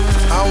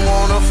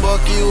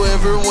you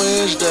every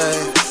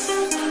Wednesday.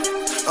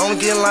 I'm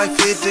getting like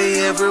 50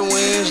 every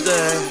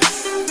Wednesday.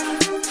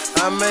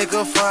 I make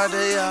a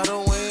Friday out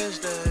of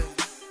Wednesday.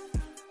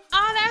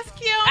 Oh, that's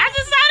cute. I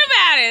just thought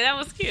about it. That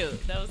was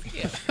cute. That was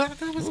cute. That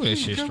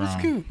was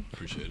cute.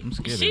 Appreciate it. I'm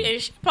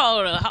scared. She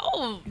poured a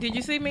whole. Did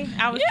you see me?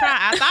 I was trying.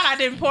 I thought I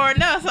didn't pour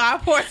enough, so I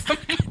poured some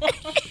more.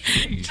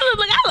 She was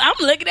like, I'm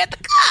looking at the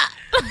cup.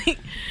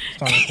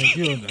 Starting to think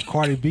you're the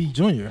Cardi B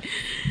Jr.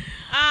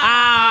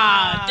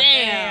 Ah,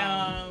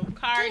 damn.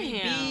 Cardi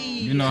B.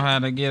 You know how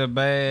to get a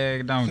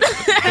bag, don't you?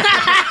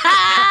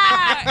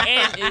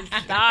 And it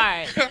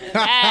starts. Golly.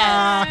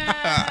 I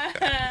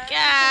don't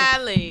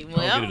get it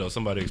Well, though.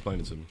 Somebody explain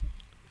it to me.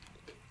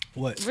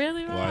 What?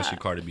 really, Why is Rob? she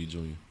Cardi B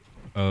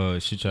Jr.?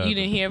 She tried. You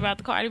didn't hear about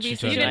the Cardi B She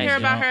situation? You didn't hear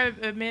Yeah. about her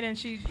admitting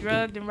she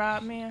drugged and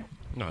robbed men?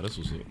 No, this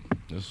was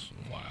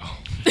wow.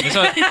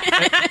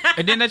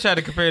 And then they tried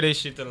to compare this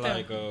shit to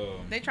like.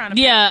 They trying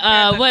to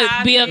Yeah, put what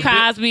Cosby. Bill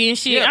Cosby and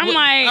shit. I'm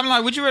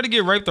like, would you rather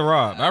get raped or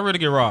robbed? I'd rather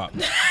get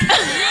robbed.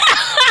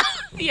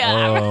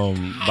 yeah.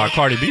 By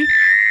Cardi B.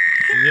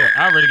 Yeah,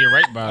 I'd rather get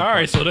raped by. All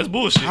right, so that's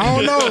bullshit.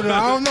 I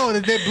don't know.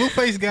 That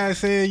Blueface guy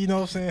said, you know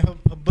what I'm saying,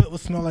 her butt would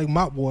smell like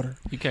mop water.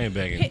 He came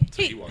back and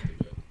he walked it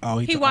back. Oh,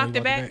 He walked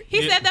it back.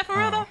 He said that for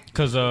real though?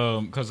 Cause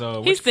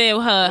He said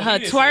her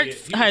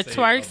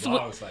twerks.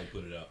 Blog site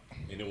put it out,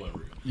 and it wasn't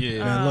real.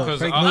 Yeah, Man, look, because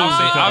fake I news.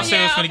 was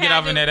Yeah, finna get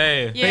off in that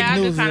ass. Yeah, I Fake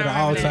do news is kinda at an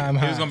remember that. all-time It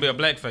high. was gonna be a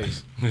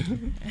blackface.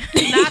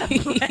 Not a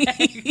black.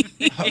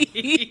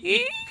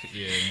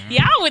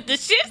 Y'all with the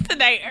shits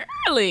today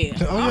early.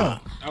 Oh, yeah.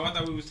 Oh, I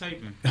thought we was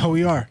taping. Oh,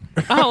 we are.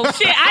 Oh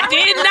shit! I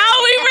didn't know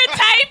we were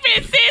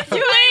taping since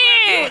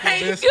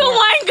when. You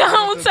wasn't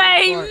gonna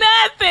say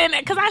nothing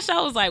because I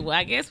sure was like, well,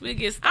 I guess we'll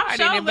get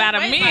started in about a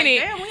minute,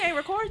 Like, damn, we ain't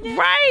recording yet.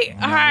 right?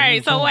 All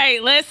right. So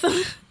wait, let's.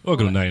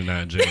 Welcome to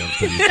 99 Jams.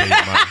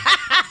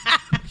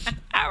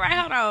 All right,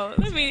 hold on.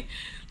 Let me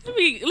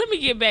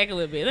get back a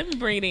little bit. Let me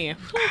bring it in.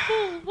 Woo,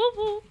 woo, woo,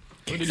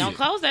 woo. Don't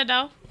close that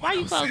door. Why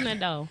you closing that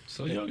door?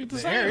 So y'all get the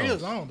The air sound.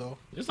 is on, though.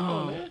 It's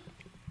on, man.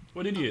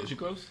 What did you get? She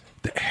close?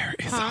 The air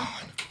is on.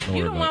 Don't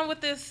You worry the about one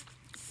with this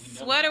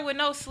sweater with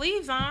no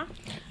sleeves on.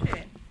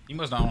 You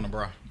must not own a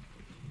bra.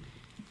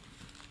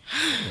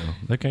 it.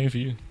 That came for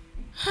you.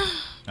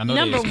 I know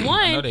Number they one,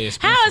 I know they how is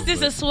expensive,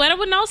 this a sweater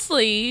with no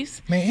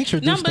sleeves? Man,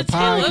 introduce Number the two,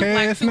 Look like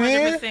podcast,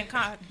 man. 200%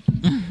 cotton.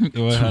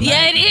 but-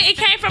 Yeah, it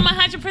came from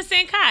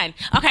 100% cotton.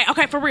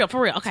 Okay, for real.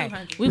 Okay,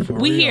 200. we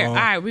For here. real. All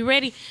right, we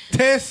ready?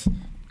 Test.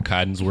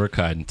 Cottons were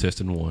cotton.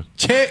 Testing one.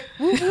 Check.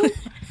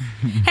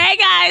 Hey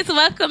guys,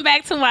 welcome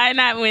back to Why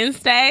Not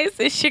Wednesdays.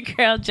 It's your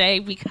girl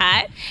JB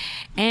Cott,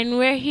 and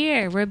we're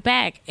here. We're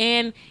back,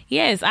 and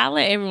yes, I'll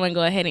let everyone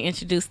go ahead and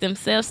introduce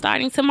themselves.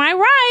 Starting to my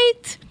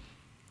right.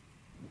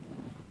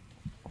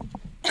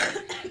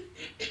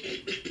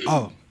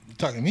 Oh, you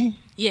talking to me?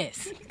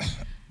 Yes.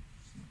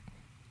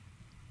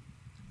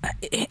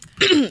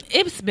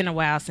 It's been a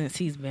while since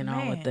he's been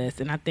on with us,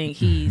 and I think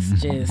he's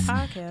just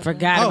Podcast,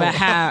 forgot Oh.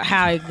 about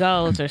how it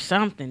goes or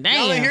something. Damn.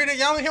 Y'all ain't hear that?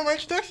 Y'all ain't hear my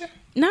introduction?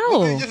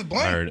 No. It's just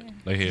blank. I heard it.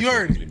 They You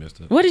heard it. We missed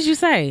it. What did you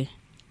say?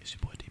 It's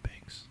your boy D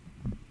Banks.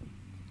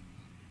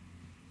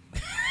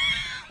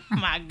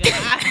 My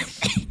gosh.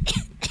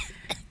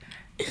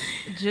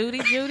 Judy.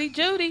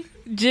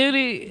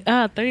 Judy.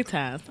 3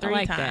 times. I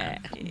like times.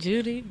 that. Yeah.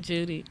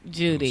 Judy.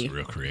 It's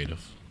real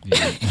creative.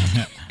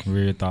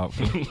 Real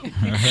thoughtful.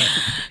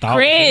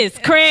 Chris.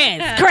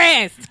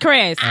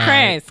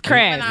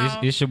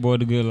 It's your boy,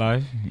 The Good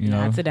Life. You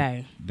know, Not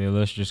today. the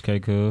illustrious K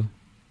Cool,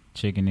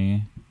 chicken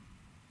in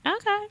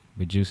Okay.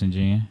 with juice and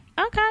gin.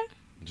 Okay.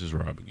 Just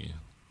Rob again.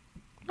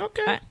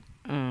 Okay.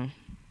 I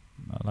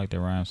like the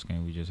rhyme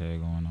scheme we just had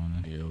going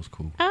on there. Yeah, it was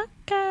cool.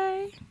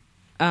 Okay.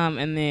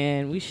 And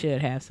then we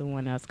should have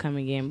someone else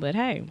coming in, but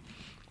hey.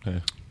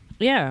 Hey.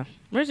 Yeah.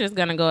 We're just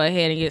gonna go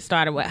ahead and get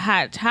started with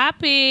hot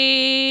topics.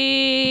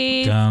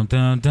 Dum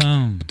dum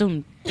dum.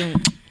 Dum,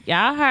 dum.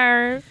 Y'all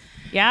heard.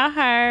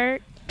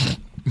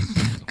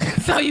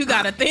 So you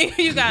got a thing.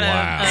 You got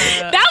Wow.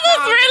 That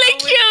was really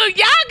cute.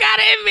 Y'all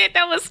gotta admit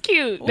that was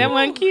cute. That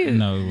wasn't cute.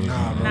 No, it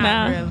wasn't. Not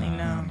No. really,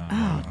 no.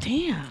 Oh,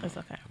 damn. It's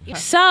okay.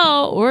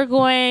 So we're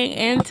going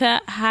into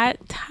hot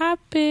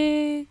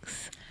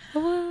topics.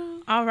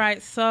 All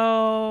right,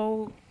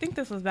 so I think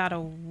this was about a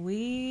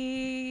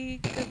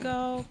week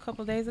ago, a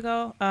couple days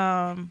ago.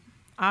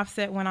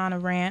 Offset went on a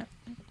rant,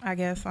 I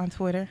guess, on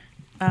Twitter.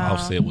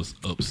 Offset was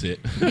upset.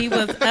 He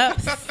was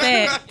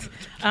upset.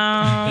 He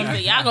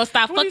said, y'all gonna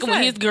stop What'd he fucking with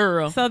say? his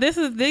girl. So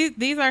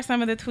these are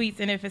some of the tweets,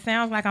 and if it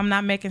sounds like I'm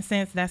not making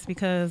sense, that's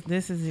because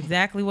this is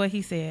exactly what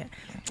he said.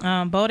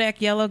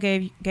 Bodak Yellow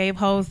gave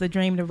hoes the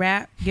dream to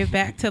rap. Give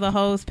back to the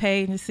hoes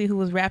page and see who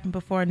was rapping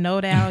before No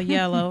Doubt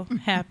Yellow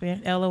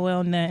happened.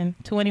 LOL nothing.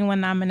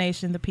 21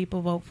 nominations the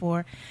people vote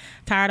for.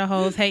 Tired of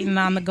hoes hating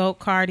on the GOAT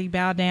Cardi.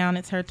 Bow down,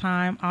 it's her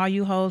time. All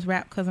you hoes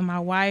rap because of my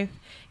wife.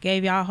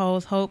 Gave y'all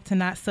hoes hope to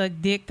not suck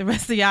dick the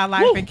rest of y'all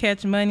life and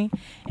catch money.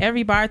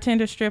 Every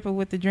bartender stripper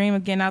with the dream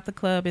of getting out the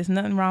club. There's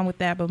nothing wrong with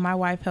that, but my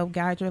wife helped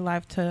guide your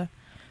life to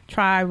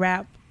try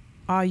rap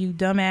all you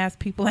dumbass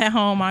people at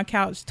home on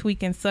couch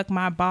tweaking, suck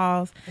my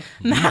balls.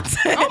 Not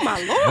Oh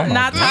my Lord.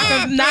 not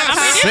talking. Not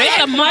This is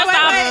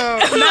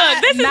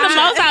the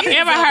most I've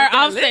ever heard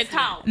Offset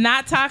talk.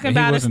 Not talking He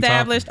about wasn't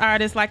established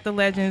artists like the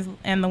legends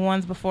and the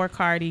ones before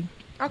Cardi.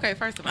 Okay,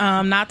 first of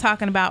all. Not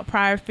talking about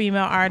prior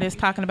female artists,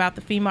 talking about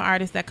the female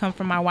artists that come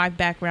from my wife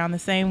background. The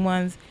same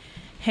ones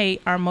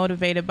hate are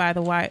motivated by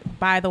the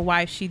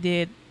wife. She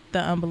did the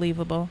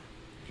unbelievable.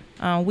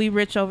 We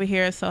rich over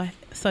here,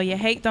 so your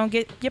hate don't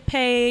get you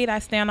paid. I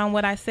stand on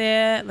what I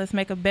said. Let's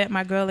make a bet,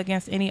 my girl,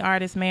 against any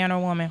artist, man or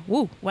woman.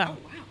 Woo, wow.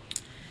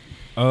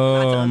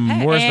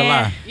 Where's the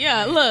lie?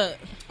 Yeah, look.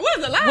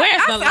 Where's the lie?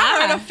 Where's the I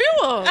lie? heard a few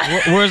of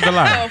them. Where's the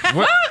lie?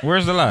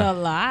 Where's the lie? The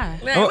lie.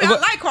 Man, I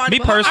like Cardi,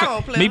 but I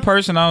don't play me her.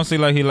 personally, I don't see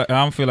like I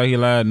don't feel like he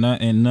lied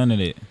in none of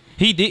it.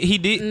 He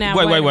did. Now,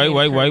 Wait. wait a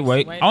minute,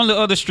 Wait. Chris. Only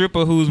other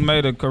stripper who's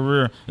made a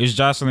career is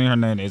Jocelyn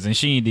Hernandez, and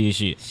she ain't did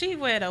shit. She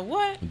with a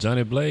what?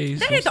 Johnny Blaze.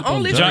 That ain't the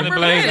only Johnny stripper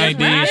Blaze man. ain't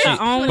did That's shit.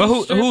 the only But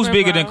who's stripper,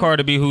 bigger than bro.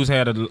 Cardi B? Who's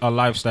had a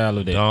lifestyle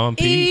of that? Dawn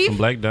P Eve. from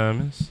Black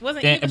Diamonds.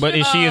 Wasn't But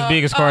is she as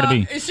big as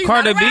Cardi B? is she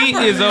Cardi not a B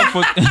rapper? is up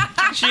for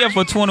she up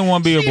for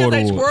 21 She is Billboard a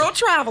awards. world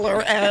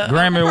traveler.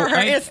 Grammy. For her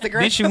ain't-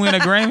 Instagram. Did she win a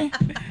Grammy?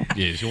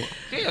 Yeah, she won.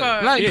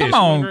 Like, Yeah, come she won a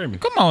on, Grammy.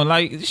 come on.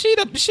 Like, he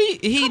didn't.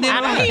 He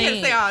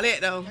didn't say all that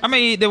though. I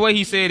mean, the way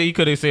he said it, he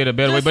could have said it a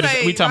better way. Just But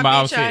say, we talking my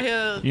about bitch out Offset.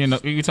 here You know,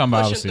 we talking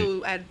about pushing Offset.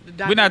 through at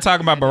the We're not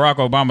talking about Barack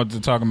Obama. To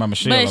talking about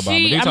Michelle But Obama.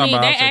 she- They I talking mean,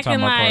 about they Offset. Talking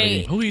acting about Cardi like-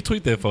 B. Who he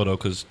tweet that photo?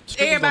 Because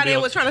Everybody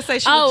was trying to say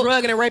she Oh. was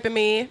drugging and raping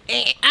men.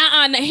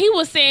 He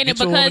was saying Get it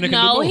you a woman because that can do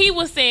both. he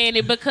was saying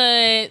it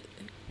because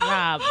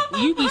Rob,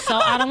 you be so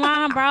out of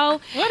line, bro.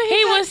 What did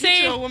he was Get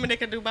you a saying? woman that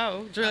can do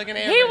both, drugging and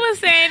He raping. was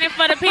saying it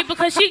for the people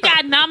because she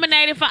got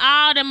nominated for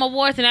all them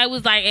awards, and it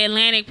was like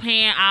Atlantic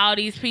paying all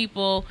these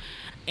people,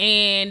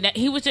 and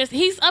he was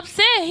he's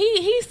upset.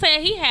 He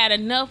said he had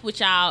enough with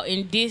y'all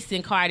in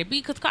dissing Cardi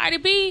B because Cardi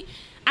B,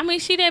 I mean,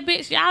 she that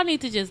bitch. Y'all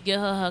need to just give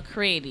her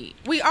credit.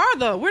 We are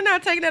though. We're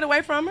not taking that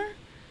away from her.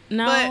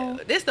 No,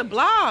 But it's the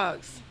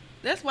blogs.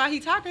 That's why he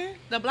talking.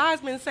 The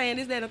blogs been saying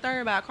this, that, and the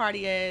third about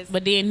Cardi ass.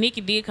 but then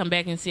Nikki did come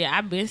back and say,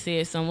 "I've been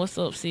said something. What's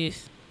up,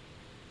 sis?"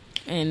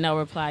 And no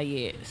reply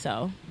yet.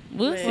 So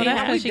we'll Man, see. Well, that's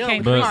how because she done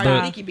can't with But, Cardi.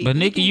 freestyle. Nikki be- but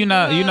Nikki, you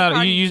not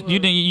Cardi you was-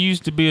 didn't you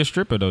used to be a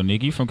stripper though,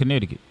 Nikki. You from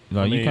Connecticut.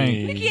 Like you can't.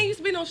 Nikki ain't used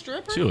to be no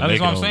stripper. She was That's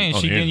naked what I'm on- saying.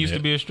 on She the didn't used to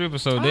internet. be a stripper,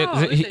 so Oh,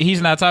 that this he's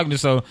is- not talking to.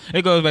 So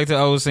it goes back to the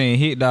old saying,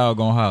 "Hit dog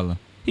gonna holler."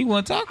 He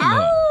wasn't talking to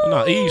her.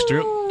 No, Eve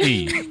strip.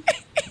 Eve.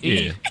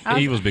 Yeah,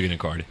 Eve was bigger than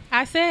Cardi.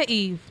 I said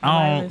Eve.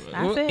 I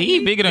I said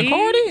Eve bigger than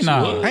Cardi?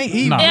 Nah. Ain't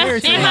Eve Nah.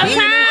 married to In her him?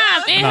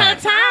 time. In Nah. her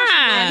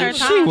time.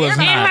 She was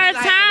In not. her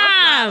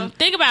time.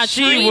 Think about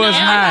She Trina. was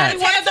not.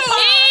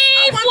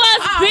 Eve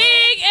was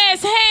big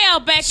as hell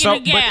back So,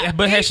 in the gap.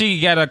 but has she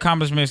got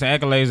accomplishments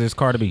and accolades as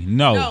Cardi B?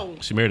 No. No.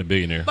 She married a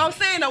billionaire. But I'm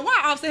saying though,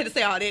 why Offset had to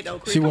say all that though,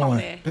 Chris? She Come on, won.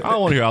 man. I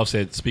don't want to hear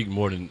Offset speak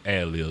more than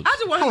ad libs. I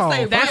just want him Hold to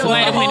say on. that. First of all-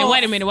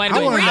 Wait a minute. I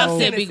wanna know-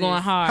 Offset be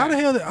going How hard. the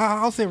hell did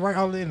I'll say right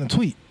out there in the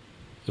tweet?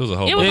 It was a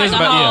whole. It was It's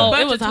like a about- whole. yeah.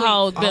 It was a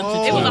whole. bunch of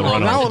Oh, It was a tweets. whole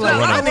Run I on. was like,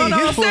 Run I on.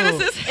 need his full.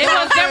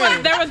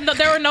 sentences.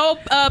 There were no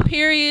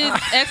periods,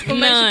 exclamation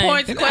None.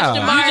 points, No. question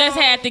You marks. just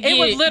had to It get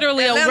was it.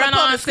 literally a Atlanta run-on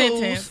public schools.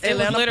 sentence. It was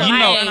Atlanta literally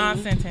public a schools.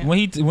 run-on sentence. When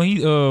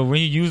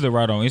he used it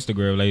right on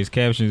Instagram, like his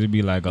captions would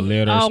be like a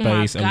letter Oh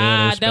my space, a God,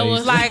 letter that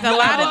was space. Like a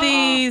lot of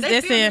these, They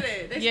it's still in. do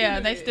that. They still Yeah,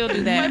 do they that. still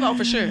do that. Quavo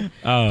for sure.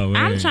 Oh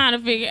man. I'm trying to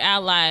figure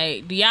out,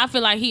 like, do y'all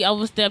feel like he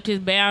overstepped his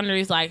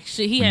boundaries? Like,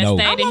 should he have No.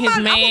 stayed in his I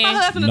want my man?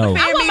 husband to No.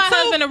 defend I want me my too,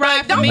 husband to ride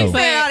but for don't me, be No.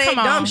 saying all that but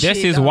come dumb on. shit. That's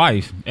his though.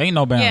 wife. Ain't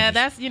no boundaries. Yeah,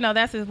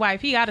 that's his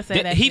wife. He got to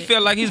say that. He shit.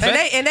 felt like he's.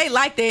 And they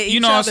like that each You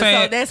know what I'm other,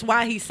 saying? so that's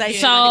why he say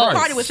So- like,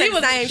 Cardi was She saying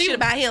the was- same she shit was-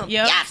 about him.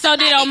 Yep. Yeah, So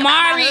did somebody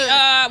Omari, about my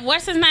husband.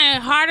 what's his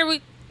name?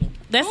 Hardwick?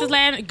 That's his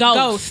last name?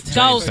 Ghost.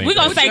 Ghost. We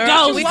gonna say James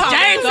Ghost. We call him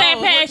James Ghost. St.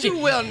 What you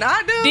Patrick. will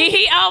not do. Did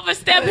he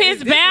overstep his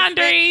Disrespect.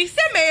 boundaries?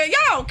 That man,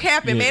 y'all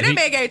capping, Yeah, man. That he-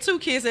 man gave 2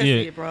 kids. That's Yeah,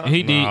 it, bro.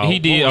 he did. No, He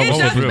did. what was It's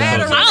his just real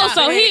better. post? Oh,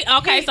 so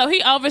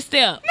he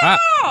overstepped. Yeah,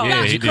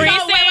 he did. Chris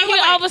So, said he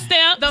wait.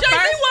 overstepped. The Jay-Z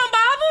first, wasn't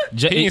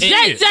bothered. He ain't Jay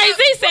see it. Z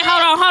said,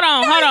 hold on. he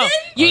didn't?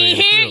 You Oh, ain't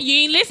yeah, hear? yeah. You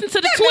ain't listen to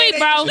the That tweet,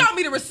 man, bro. show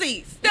me the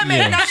receipts. That man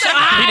Yeah. did not show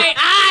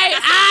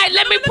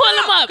Let me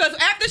pull him up. Because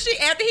after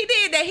he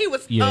did that, he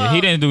was Yeah,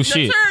 he didn't do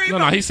shit. notorious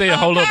No, he said from,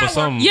 hold up or Power.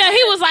 something. Yeah,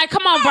 he was like,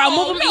 "Come on, bro,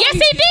 move him." No, Yes, he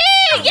he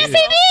did. Yes, he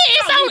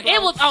did.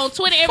 It was on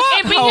Twitter. And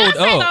hold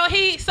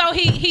Beyonce, up. so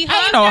he Ain't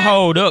hugged no her.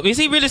 hold up. Is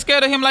he really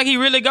scared of him like he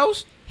really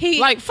ghost? He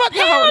Like fuck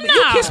your Hell hold. You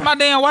no. kiss my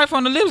damn wife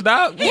on the lips,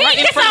 dog. he Right in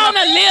kissed front her of on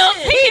the lips.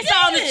 He kissed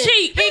her on the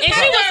cheek, and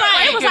she was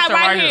like, "It was like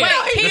right here."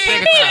 Well, he The did.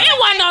 second time. It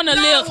wasn't on the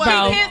lips, bro.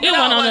 No, It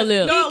wasn't on the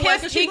lips. No, He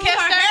kissed- she he moved kissed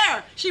her her.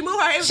 hair. She moved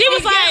her hair. She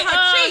was like,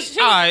 her cheek. she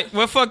All right,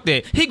 well, fuck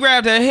that. He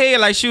grabbed her head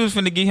like she was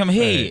finna give him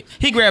head.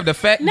 He grabbed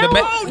the No,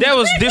 that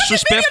was Bitch,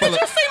 disrespectful. Did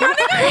you see my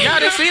nigga? Y'all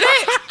didn't see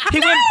that?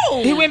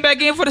 He went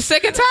back in for the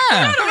second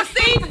time. The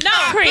receipt? No,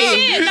 Chris. he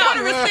did. Show No,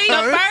 the receipt.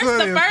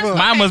 the first.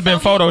 Mine must have been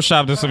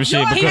photoshopped or some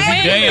shit because he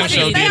went damn with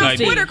sure it. did on like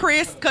Twitter, that.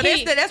 Chris,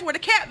 because that's where the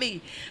cat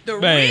be. The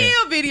Man.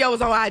 real video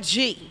is on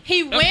IG.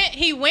 He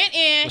went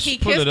in. He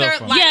pull kissed it up her.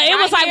 for Like, me. Yeah,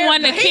 it was like here.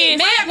 one to He kiss.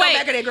 mad go Wait,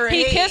 back at that girl.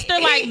 he kissed her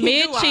like He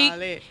mid do all cheek.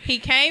 that. He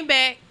came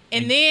back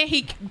and then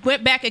he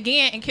went back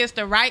again and kissed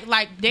her right,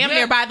 like damn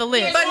near by the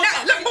lips. But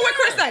now, look what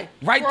Chris say.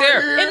 Right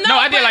there. And No,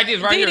 I did but like this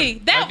right Didi,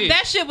 here. That Like this.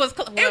 that shit was.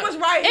 It was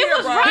right It here,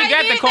 was bro. right. He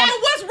got the here. corner.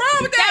 What's wrong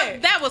with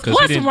that? That was. 'Cause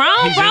What's he didn't-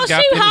 wrong, he bro? just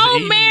got She finished home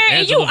eating married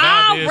and you Angela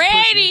Valdez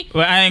already.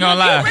 Well, I ain't gonna You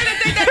lie. really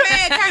think that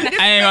man came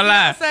to I ain't gonna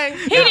lie.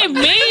 He didn't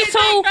mean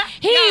to.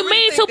 He didn't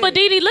mean to, but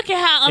Didi, look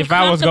at how If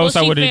I was uncomfortable Ghost,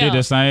 I she would have did the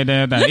felt. same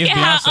damn thing. Look It's at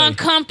how Beyonce.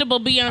 uncomfortable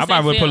Beyonce I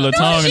probably would put a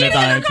little felt. tongue in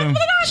that thing too.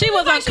 She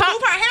was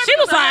uncomfortable. She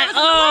was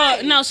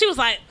like, no, she was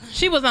like,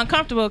 She was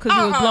uncomfortable because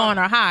he was blowing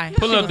her high.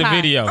 Pull She up was the high.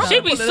 video.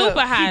 she be Pull it super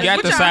up. high. He got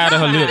What the y'all side of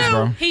her know lips, how to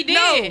bro. He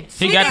did.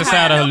 He got the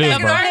side of her lips,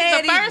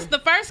 The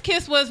bro. first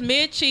kiss was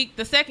mid cheek.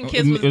 The second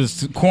kiss It was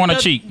was corner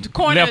the cheek,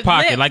 corner left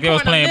pocket, lips, like they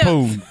was corner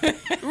playing lips.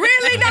 pool.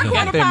 Really? Not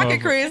corner That pocket,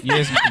 motherfucker. Chris.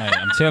 Yes, man,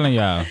 I'm telling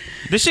y'all.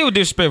 This shit was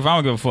disrespectful. I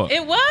don't give a fuck.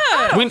 It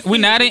was. We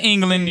not in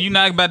England. You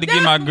not about to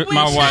get my We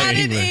wife. shot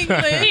in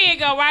England. Here you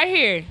go, right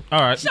here.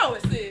 All right. Show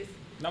it, sis.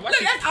 Now Look,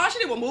 that's all she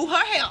did was move her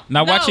hair.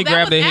 Now watch No, he that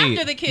grab was the after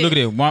head. the kiss. Look at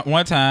it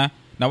one time.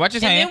 Now watch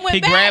his And hand. then went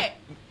He back. grabbed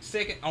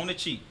second on the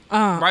cheek,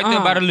 right there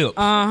by the lip.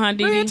 Real Real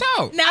Didi.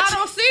 talk. Now I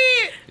don't see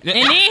it. And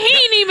then he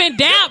didn't even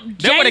doubt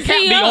That where the cat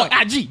Jay-Z be on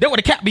up. IG. That where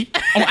the cat be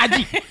on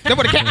IG. That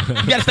where the cat.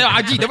 You gotta stay on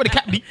IG. That where the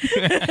cat be.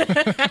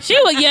 She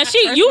was,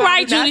 you why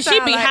right, we not Judy. She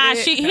sound be like high.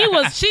 that. He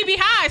was, She be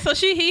high, so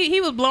he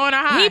was blowing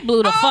her high. he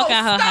blew the fuck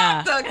out her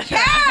high. Stop the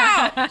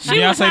cow. She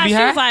was Beyonce high. be She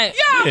high? was like,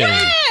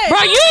 Yeah. bro,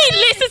 you ain't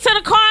listen to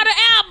the Carter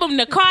album.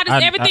 The Carter's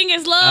I- Everything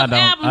Is I Love don't-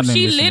 I album. didn't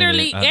She listen to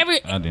literally that. I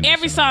didn't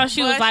every listen to song that.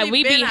 she was Boy, like, she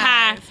we been be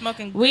high, high,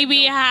 smoking we good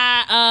be dope.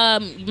 high.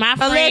 My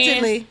friends.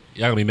 Allegedly.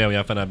 Y'all gonna be mad when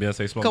y'all find out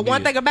Beyonce smoking. Because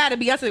one thing about it,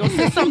 Beyonce gonna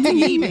send something to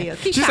your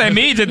emails. Keep She say talking.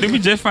 me just do me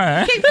just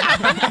fine.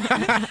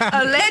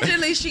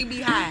 Allegedly, she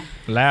be high.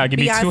 Loud, give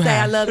me too Beyonce,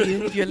 high. I love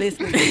you if you're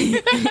listening.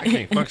 I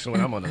can't function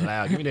when I'm on the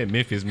loud. Give me that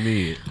Memphis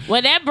mid.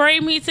 Well, that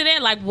brings me to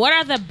that. Like, what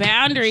are the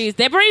boundaries?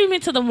 That brings me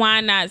to the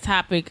why not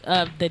topic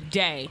of the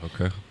day.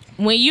 Okay.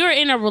 When you're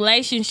in a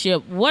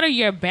relationship, what are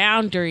your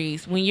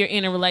boundaries when you're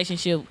in a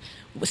relationship?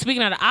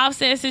 Speaking of the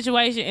Offset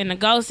situation and the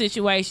Ghost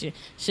situation,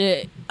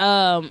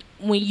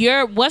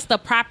 what's the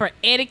proper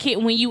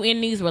etiquette when you in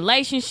these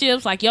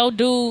relationships? Like, yo,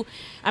 dude,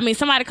 I mean,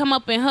 somebody come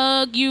up and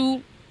hug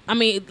you. I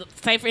mean,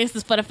 say for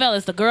instance, for the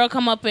fellas, the girl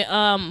come up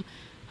and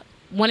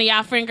one of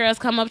y'all friend girls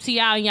come up to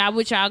y'all and y'all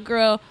with y'all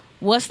girl.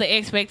 What's the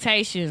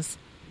expectations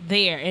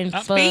there? And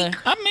for Speak.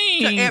 I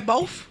mean, At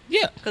both.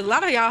 yeah. Because a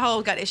lot of y'all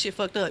hoes got that shit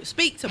fucked up.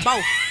 Speak to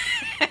both.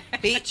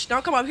 Bitch,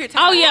 don't come up here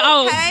Oh, yeah,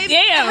 oh, hey,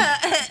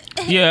 yeah.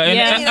 Yeah, and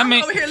Yeah. And I I'm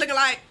mean, over here looking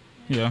like,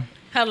 yeah.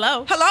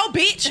 Hello. hello,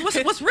 bitch.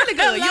 What's really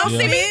good? You don't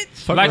see me?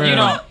 Fuck Like, you around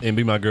know- and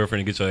be my girlfriend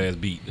and get your ass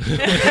beat. Y'all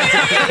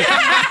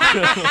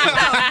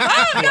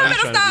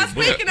better start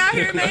speaking out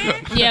here,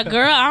 man. Yeah,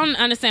 girl, I don't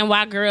understand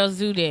why girls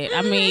do that.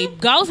 I mean,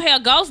 Ghost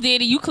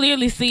did it. You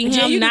clearly see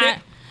Jen, him you do not.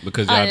 that?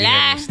 Because A y'all be lie.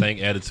 having a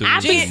stank attitude. I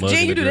and be- mugging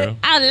Jen, you the do girl.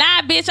 I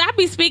lie, bitch. I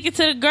be speaking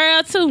to the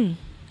girl too.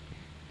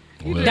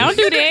 Well, Don't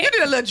do You that.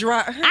 did a little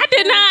dry. I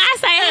did not. I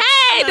say,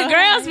 hey, the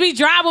girls be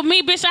dry with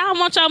me, bitch. I don't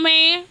want your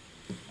man.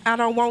 I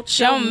don't want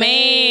Your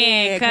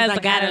man, cause I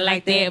got it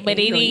like that, but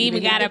it ain't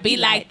even gotta be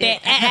like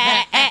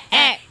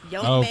that.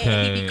 Your Okay.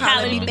 man, he be calling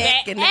Calling me me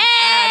back, back. and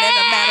as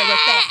a matter of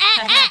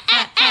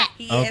fact,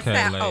 he is Okay,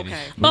 out. ladies.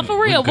 Okay. But for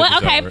We real, can what?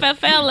 cut this Okay, out, right?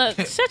 fella,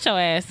 shut your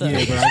ass up.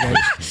 Yeah, but I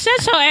got you.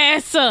 Shut your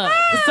ass up.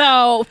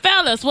 So,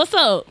 fellas, what's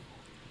up?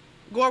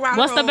 Go around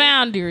What's the room.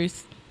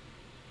 boundaries?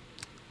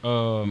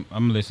 I'm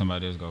gonna let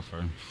somebody else go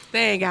first.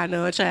 They ain't got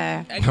no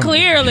child.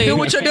 Clearly. Do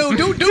what you do.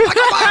 Do like a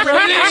boss,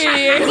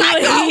 bitch. Do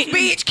like those,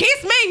 bitch.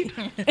 Kiss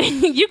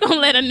me. You gonna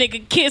let a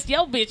nigga kiss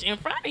your bitch in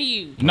front of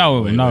you?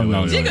 No, Wait, no, wait,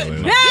 no, wait, no. wait,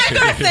 wait, wait.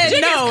 I said Jig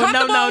is no.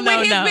 comfortable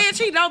with his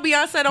bitch. He know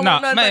Beyonce don't No,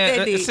 want nothing but man.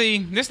 that dick. See,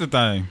 this the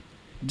thing.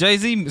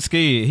 Jay-Z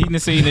scared. He done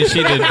seen that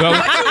shit that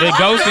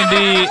Ghostin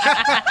did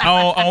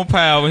on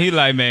Power. He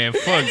like, man,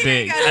 fuck He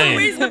ain't that. got no Hey,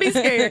 reason to be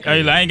scared.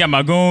 hey, like, I ain't got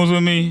my goons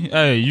with me.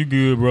 Hey, you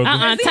good,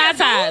 brother?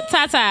 Tata,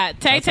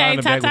 Tie in Tay,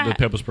 the back with the Tata.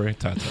 pepper spray.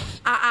 Tata.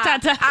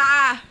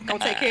 Gonna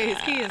take care of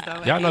his kids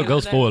though. Y'all know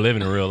Ghost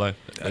 411 in real life.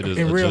 They just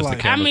In real adjust the life.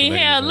 I camera mean, to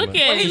make hell, it look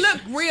seem at He it.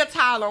 look real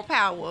tall on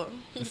Power.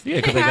 Yeah,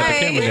 because they got the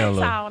camera down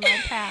low.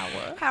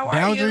 How are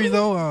Boundaries you?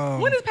 though.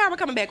 When is Power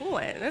coming back on?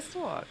 Let's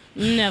talk.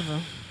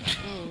 Never.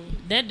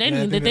 They I need to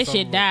think let that that's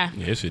shit over. die.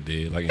 Yeah, that shit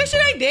dead. Like, This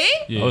shit ain't dead.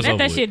 Yeah. Oh, it's Let over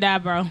that with. shit die,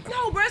 bro.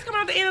 No, bro, it's coming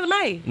out the end of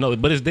May. No,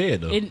 but it's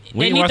dead though. They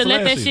We ain't need watched to the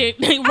let that last shit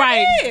season.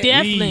 right. did.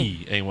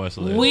 Definitely. We ain't watched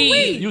the last We.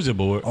 season. You was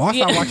bored. Oh, I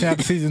stopped Yeah. watching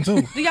after season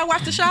 2. Do y'all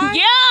watch The Shy?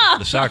 Yeah.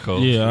 The shot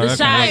code. Yeah, The I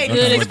Shy kinda-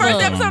 good See as the first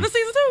fuck. episode of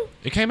season 2?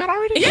 It came out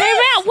already? It came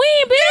out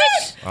when,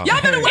 bitch?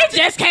 Y'all better watch It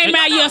just came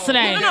out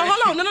yesterday. No,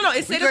 hold on. No.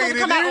 It said it's going to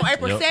come out on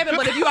April Yep. 7th,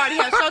 but if you already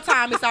have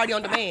Showtime, it's already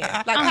on demand.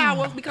 Like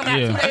Power we come out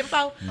Yeah. 2 days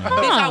before.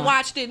 Bitch, I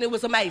watched it and it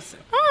was amazing.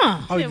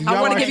 Oh, did I y'all want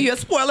to watch- give you a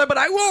spoiler, but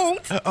I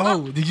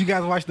won't. did you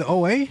guys watch the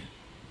OA?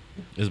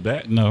 It's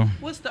back? No.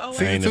 What's the OA?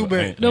 Season 2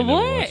 back. The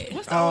what?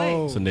 What's the OA?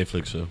 Oh, It's a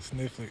Netflix show. it's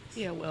Netflix.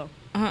 Yeah, well.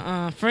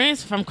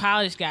 Friends from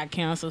college got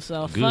canceled,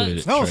 so Good.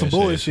 fuck. That was some Trash ass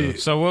bullshit. show.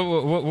 So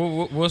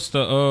what's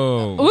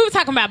the We were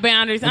talking about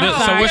boundaries. I'm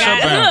So sorry, what's your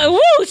guys. boundaries?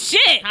 Look, woo,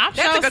 shit. I'm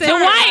That's sure a good said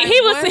turn. Dwight,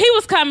 he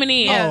was coming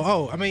in.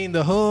 I mean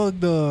the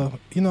hug, as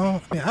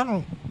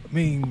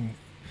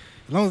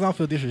long as I don't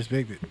feel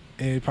disrespected,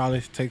 it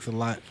probably takes a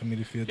lot for me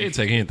to feel It didn't disrespected.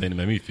 take anything to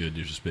make me feel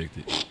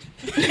disrespected.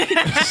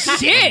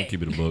 Shit.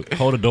 Keep it a book.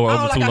 Hold the door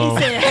Oh, open like too how long.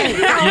 he said, hey.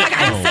 Oh, like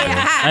how he said,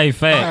 hi. Hey,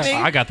 facts.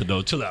 I got the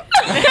door. Chill out.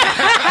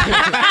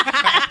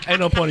 Ain't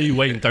no point of you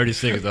waiting 30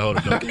 seconds to hold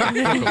the door. You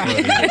wanna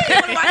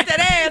watch that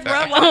ass,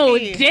 bro? Walk Oh,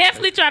 in.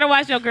 definitely try to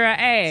watch your girl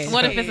ass.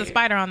 What if it's a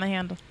spider on the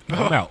handle?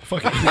 I'm out.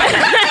 Fuck it. Only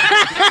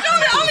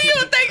you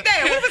would think that.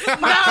 What was his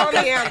smile on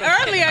the handle?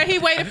 Earlier, he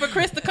waited for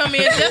Chris to come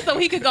in just so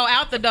he could go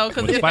out the door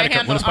because When the if the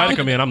spider handle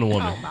come in, I'm the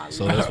woman.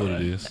 So that's what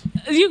it is.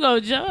 You go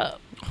jump.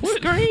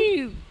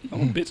 Scream.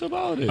 I'm a bitch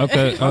about it.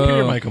 Okay, My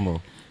period might come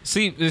on.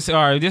 See, this all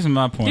right. This is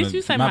my point. Did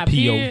you say my my POV.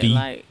 period?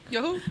 Like,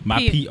 Yo, who? My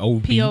P-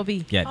 POV.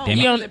 POV. Yeah, Oh, damn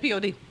you it. on the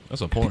POD.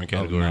 That's a porn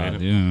category. Nah,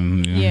 ain't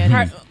it?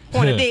 Yeah.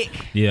 Point of dick.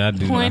 Yeah, I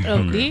do. Point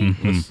of dick?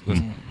 Let's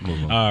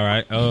move on. All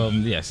right.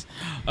 Yes.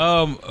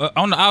 On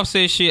the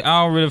opposite shit,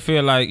 I don't really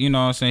feel like, you know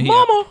what I'm saying.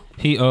 Mama.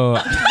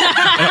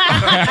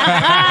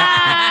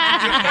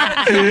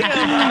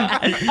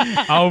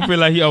 I don't feel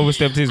like he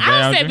overstepped his I said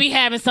boundary. be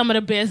having some of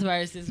the best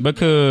verses.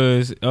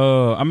 Because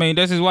I mean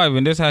that's his wife,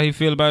 and that's how he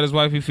feel about his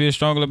wife. He feels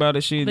stronger about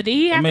it. Shit. But did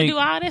he have I mean, to do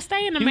all that?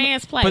 Stay in the he-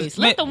 man's but- place.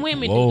 Let man- the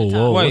women Whoa, do the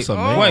whoa, talk. Wait, what's up,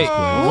 man? wait,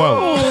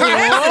 whoa.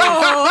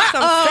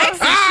 Some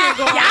sexy shit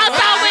going Y'all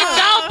saw with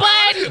Joe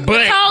Budden,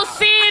 But- Nicole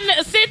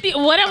Cynthia,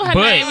 whatever her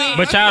name is.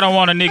 But y'all don't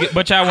want a nigga.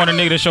 But y'all want a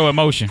nigga to show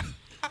emotion.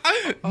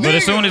 But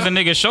as soon as a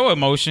nigga show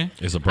emotion,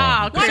 It's a Oh,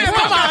 problem. Chris, come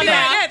on now.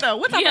 that though.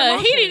 What type Yeah,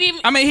 of he didn't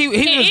even. I mean he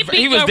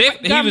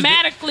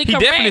grammatically he definitely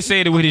correct.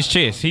 said it with his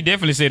chest. He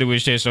definitely said it with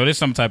his chest. So there's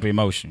some type of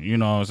emotion. You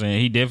know what I'm saying?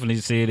 He definitely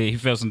said it. He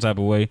felt some type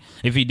of way.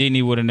 If he didn't,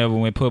 he would have never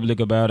went public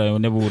about it or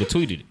never would have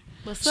tweeted it.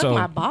 But suck So-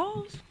 my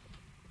balls?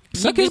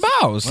 Suck his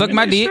balls. Suck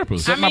my dick.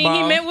 strippers. Suck I my mean, he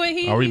balls. meant what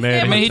he Are we he married?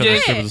 said I mean, he what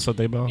just- strippers to suck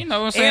their balls? You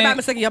know what I'm Everybody saying?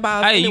 been sucking your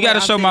balls. Hey, you anyway, gotta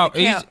I'll show say my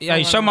the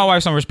cap. show my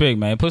wife some respect,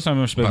 man. Put some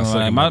respect By on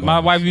sucking her. my My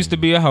balls. wife used to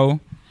be a hoe.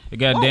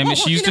 God damn whoa, it,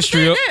 she you used to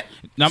never strip.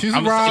 said She's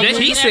a rob He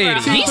nigga. said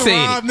it. He She's a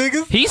said rob it.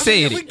 nigga. He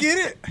said We it. get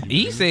it.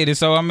 He said it.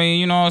 So I mean,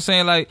 you know what I'm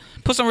saying? Like,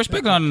 put some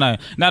respect on the night.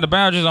 Now the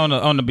boundaries on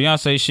the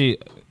Beyonce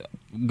shit.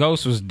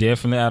 Ghost was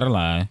definitely out of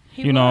line.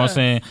 You know what I'm was.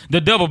 saying? The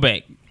double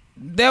back.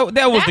 That was the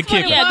That's what it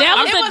kicker. Yeah, that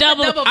It was was a a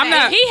double. double I'm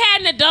back. not- He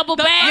had a double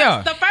back.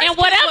 Yeah. The first And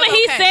whatever kiss was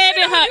he okay. said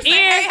in You her say,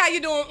 hey, ear. how you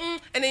doing?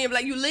 And then you're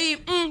like, you leave.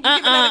 You give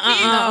another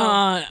kiss.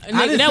 I Nigga,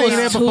 didn't that see was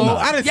that too before. much.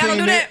 I didn't Y'all don't see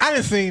do that. that? I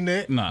didn't see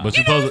that. Nah. But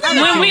supposed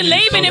When we so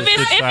leaving, the if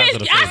it's, sides of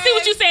the I face. see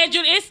what you said,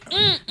 Judy. It's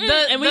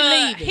and we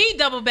leave. He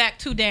doubled back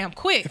too damn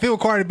quick. If it was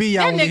Cardi B,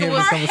 y'all That would be nigga having was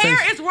this Her conversation.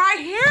 hair is right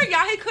here,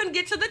 y'all. He couldn't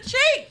get to the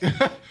cheek.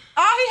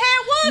 All he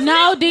had was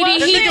No, this. Diddy,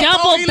 the he nigga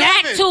doubled 4'11".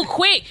 back too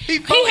quick. He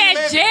He had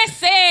 4'11". just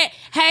said,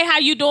 "Hey, how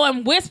you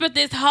doing?" Whispered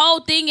this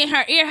whole thing in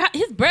her ear.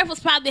 His breath was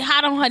probably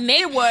hot on her neck.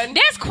 It wasn't.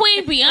 That's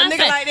Queen A Beyonce.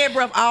 nigga like that,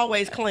 breath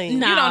always clean.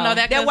 No. You don't know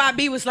that. That 'cause-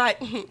 YB was like,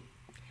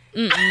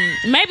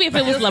 Maybe if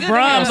it was It was good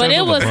LeBron, to but have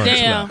it was LeBron,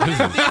 damn. I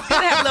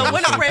have a little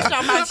winter pressure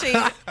on my cheek.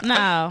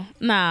 No.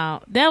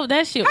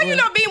 That shit. How was, you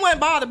know B wasn't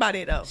bothered by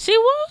that though? She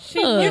was.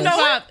 You know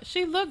her?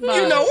 She looked. You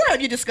bothered. know her?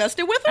 Have you discussed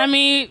it with her? I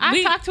mean,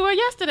 I talked to her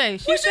yesterday.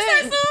 She What she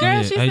said, say, son?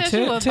 "Girl, she Yeah. Hey, said she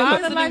tell- was tell her-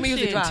 bothered like Music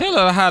shit." drop. Tell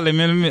her to holler,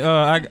 man.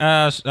 I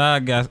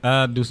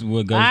do some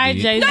what Ghost all right,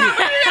 did. Jay Z.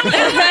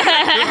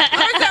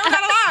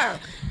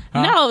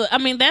 No, I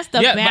mean that's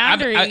the Yeah, but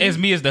boundary. as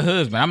me as the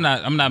husband,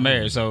 I'm not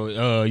married,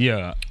 so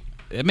yeah.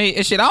 I mean,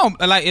 it's shit. I don't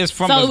like. It's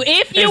from. so the,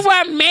 if you it's,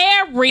 were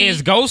married,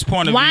 it's Ghost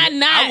point of why view.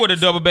 not? I would have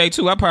double back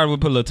too. I probably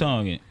would put a little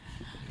tongue in.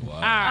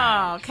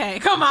 Oh, okay,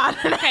 come on.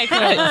 okay, cool.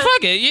 Hey,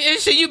 fuck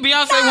it. Shit, you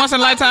Beyonce once in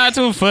a lifetime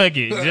too. Fuck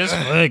it. Just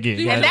fuck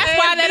it. And that's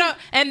why they don't.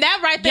 And that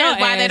right there Your is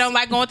why they ass. don't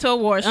like going to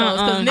award shows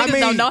because niggas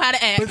don't know how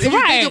to act. But if you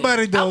Right. think about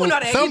it I though, wouldn't know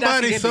that. He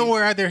somebody does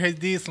somewhere out there has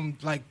did some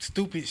like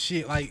stupid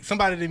shit. Like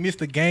somebody that missed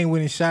a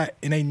game-winning shot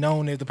and they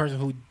known as the person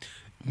who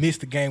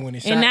missed the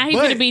game-winning shot. And now he's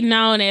But- gonna be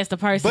known as the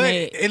person But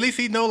that. at least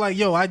he know, like,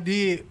 yo, I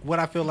did what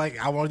I feel like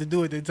I wanted to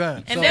do at the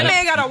time. And that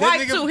man got a that wife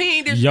nigga- too. He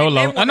ain't just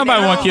YOLO. Ain't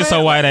nobody want to kiss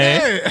her white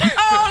ass. Yeah.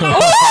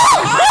 Hold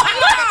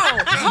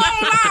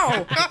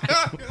on.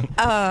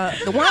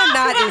 The wine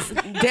knot is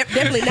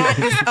definitely not.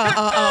 We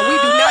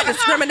do not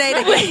discriminate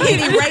against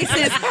any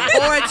races,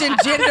 origin,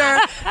 gender,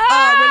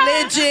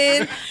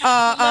 religion.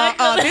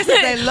 This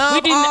is a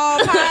love all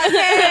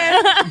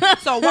podcast.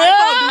 So white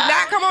folks do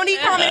not come on these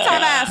comments talking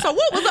about. So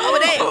what was over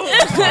there?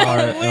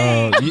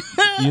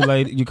 All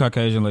right, you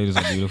Caucasian ladies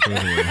are beautiful.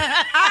 As well.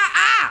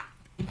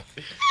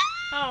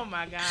 Oh my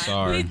my god.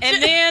 Sorry.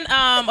 And then,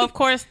 of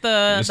course,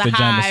 the Mr.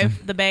 hive,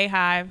 Jameson. the Bay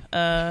Hive,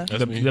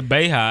 The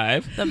Bay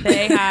Hive. the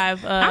Bay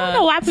Hive. I don't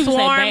know why people say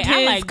swarmed Bay. I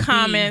his like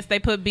comments. They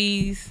put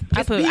bees.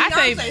 I say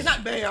Beyonce, it's not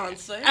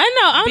Beyonce.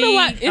 I don't know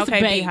why it's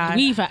Okay, Bay. Beehive.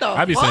 Beehive.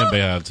 I be saying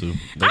Bayhive too.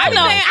 They I call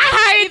know. it-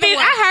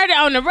 I heard it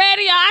on the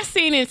radio. I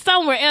seen it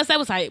somewhere else. That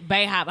was like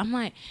Bayhive. I'm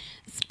like,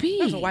 it's bee.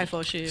 That's a white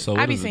folk shit. So I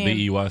what be is the seeing-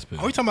 B-E-Y spell?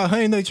 Are we talking about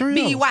Honey Nut Cheerios?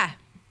 B-E-Y.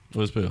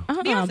 What spell?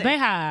 Beyonce.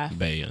 Bayhive.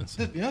 Beyonce.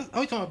 Are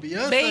we talking about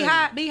Beyonce?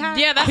 Beehive. Beehive.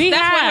 Yeah, that's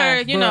Beehive. what her.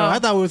 You Bro, know. I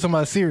thought we were talking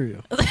about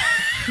cereal. Man,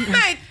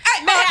 hey,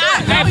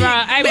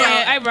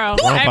 Hey bro. Wrong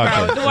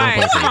podcast. Dwight,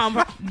 Wrong come on,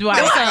 bro.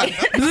 Dwight, what's up?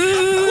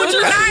 what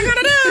you not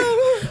gonna do?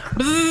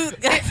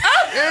 Hey,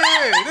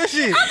 this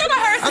shit. I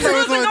thought we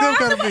were talking about them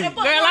kind of thing.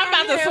 Girl, I'm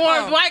about to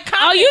swarm Dwight. Oh,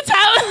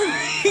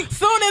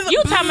 Soon as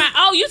you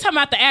talking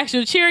about the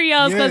actual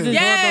Cheerios? Cause it's,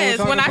 Yes,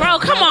 when I- bro,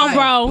 come on,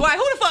 bro. Why,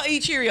 who the fuck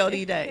eat Cheerio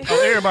these days?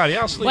 Oh, everybody,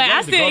 y'all sleep. Wait, Y'all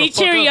I need to still go the eat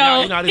fuck up. Cheerio. Y'all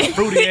eating all this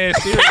fruity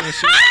ass cereal and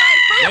shit.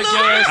 Wake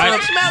your ass up.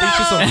 Eat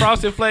you some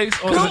Frosted Flakes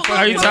or some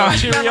Are you fucking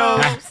talking-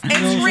 Cheerios. And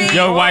Scream.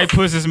 Your white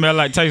pussy smell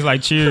like tastes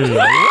like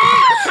Cheerios.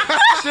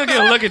 She'll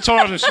get Lucky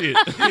Charms and shit.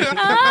 What?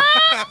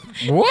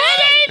 That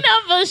ain't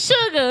nothing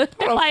sugar.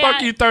 How the Like,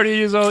 fuck you 30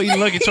 years old eating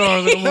Lucky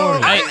Charms in the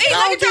morning? I don't eat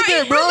I like don't get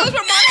that, bro. Fruit Loops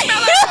with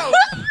marshmallows.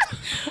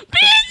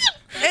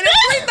 And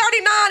it's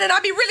 $3.39, and I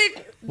be really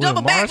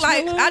double back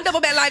like marshmallows? I double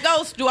back like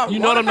Ghost. Do I? You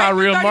know want them to pay not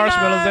real $3.39?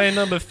 marshmallows. They ain't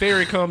nothing but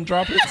fairy cum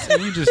droplets.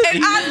 And you just And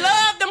eat. I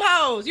love them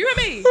hoes. You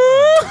hear me?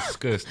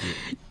 Disgusting.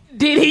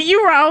 Diddy,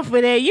 you wrong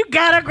for that. You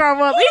gotta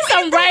grow up. Eat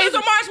some Fruit Loops raisins.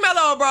 with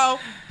marshmallow, bro.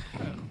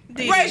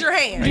 Raise your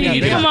hand.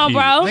 Diddy, come on, They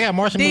bro. got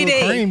marshmallow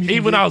DD. cream.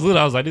 Even when I was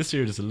little, I was like, this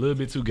cereal is a little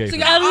bit too gay. So for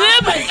y'all me. A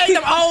little always bit. ate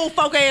them old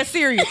folk ass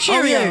cereal. Oh,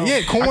 Cheerios.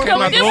 yeah, corn I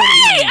cannot flakes. go Hey, I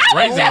was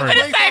Raisin just Bran.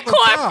 gonna say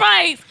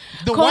cornflakes.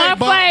 The white box.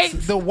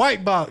 Cornflakes. The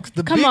white box.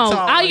 The Come big on.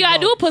 tall All you white gotta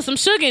do is box. put some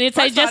sugar in it.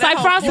 Tastes just like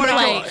that Frosted whole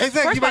Flakes.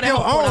 Exactly. First You of all, make your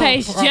that whole own.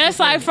 Tastes just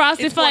like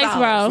Frosted It's Flakes,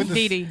 bro. With the-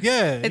 Didi.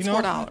 Yeah. It's you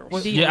know?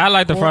 $4. Yeah, I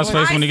like the Frosted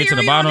Flakes when you get to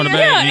the bottom of the bag.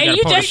 Yeah, and and you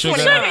you gotta pour the just sugar.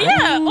 sugar.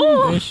 Yeah.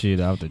 Ooh. That shit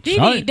out the Didi,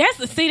 joint.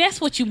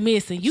 that's what you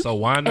missing. You So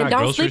why not And don't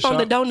grocery sleep on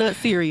the shop? donut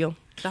cereal.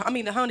 The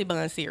honey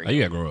bun cereal. Oh, you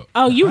gotta grow up.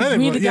 oh, you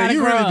Honey, really bro. Yeah, gotta you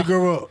grow really need up. to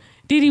grow up.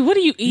 Didi, what are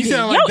you eating?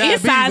 sound like Your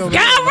diabetes insides over got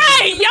there.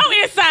 right. Your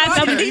insides. Oh,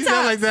 are- yeah. You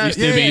sound like that. You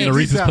still yeah, be eating a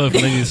Reese's yeah. Puff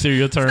and letting your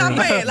cereal turn Stop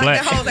playing like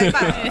black. that hoes ain't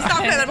fine. Stop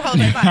playing like them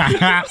hoes ain't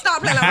fine.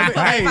 Stop playing like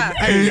them hoes ain't fine.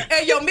 Hey,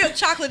 And your milk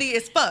chocolatey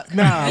as fuck.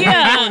 Nah.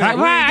 Yeah,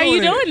 why are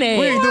you doing We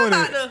ain't that? doing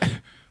I'm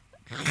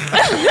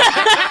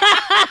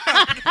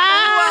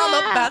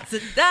that. about to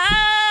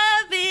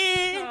dive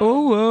in.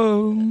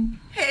 Oh,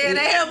 Head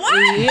and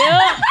what?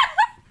 Yep.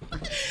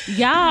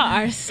 Y'all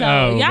are so.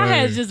 Oh, y'all man.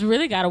 has just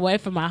really got away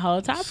from my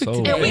whole topic So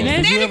today. And we bad. Did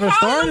you steady ever crawling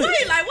start away.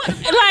 it? Like, what the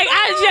fuck? Like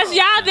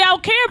y'all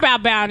don't care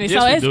about boundaries.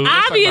 Yes, So we it's do. Let's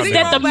talk obvious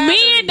about that the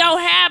boundaries. men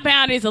don't have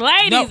boundaries.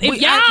 Ladies, No, if we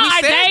y'all are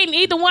said- dating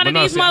either one of But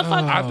no, these see,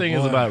 motherfuckers, I think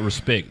it's boy. about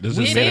respect. This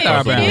It is is. set It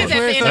across the is board. at the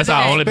end of That's the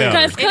our day. only boundary.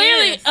 because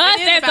clearly It is us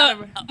as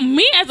about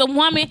me as a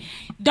woman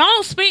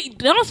don't speak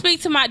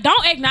to my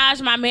don't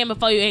acknowledge my man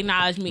before you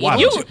acknowledge me. Why? If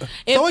you, What's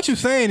So what you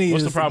saying is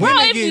What's the problem? women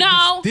Well, if get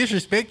no-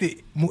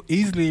 disrespected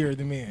easier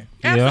than men.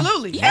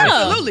 Absolutely. Yeah.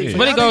 Absolutely. Yeah.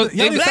 But it goes.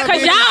 Y'all need to stop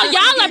because being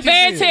y'all are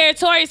very disrespected.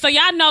 territorial, so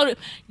y'all know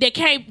that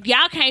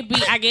y'all can't be.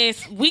 I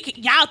guess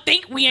y'all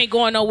think we ain't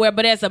going nowhere,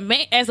 but as a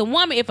man, as a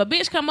woman, if a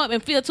bitch come up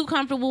and feel too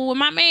comfortable with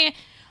my man,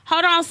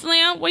 hold on,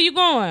 Slim, where you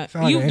going?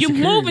 Sound like You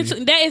insecurity. moving to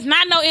that is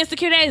not no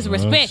insecurity, that is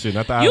respect. shit,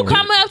 I thought You I was-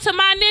 come up to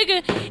my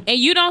nigga and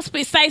you don't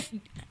say,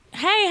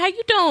 hey, how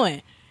you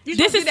doing? You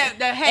This this is is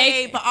that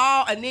hey for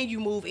all, and then you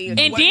move in.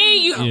 and then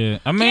you Yeah,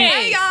 I mean,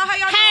 Hey y'all, how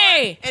y'all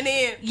Hey. doing? And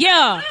then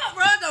yeah.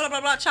 blah, blah,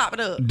 blah, blah, chop it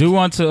up. do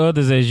unto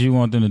others as you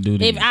want them to do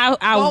to If you. I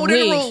Golden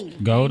wish. rule.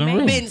 Golden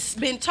rule.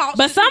 Been taught.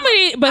 But since some of we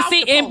these, were but out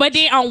see, the but porch.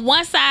 then on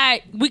one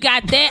side we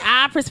got that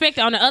our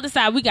perspective. On the other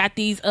side, we got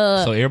these.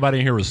 So everybody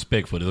in here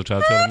respectful. That's what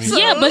y'all telling me?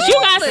 Yeah, but you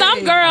got some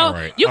Absolutely. girl,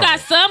 Alright, you got alright.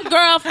 some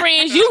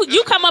girlfriends.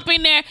 You come up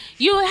in there,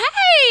 hey,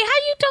 how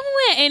you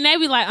doing? And they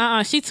be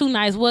like, she too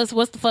nice. What's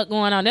the fuck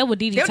going on? That what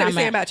Didi That's what talking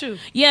they saying about. about you.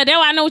 Yeah, that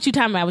what I know what you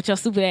talking about with your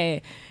stupid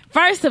ass.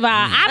 First of all,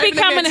 I be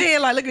coming,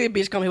 like, look at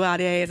this bitch coming here with all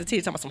their ass and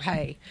titties talking about some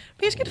hey,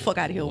 bitch, get the fuck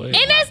out of here. Wait.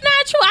 and that's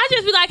not true. I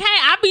just be like, hey,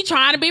 I be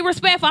trying to be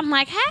respectful. I'm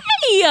like,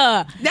 hey,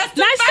 That's nice to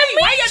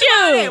Why meet you do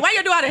all you. that? Why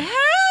you do all that?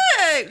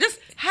 Hey, just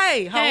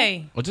hey, ho.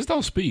 Hey, Well, just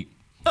don't speak.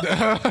 So what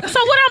I'm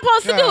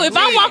supposed to do if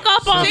I walk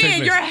up on? Text Then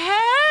me. you're hey.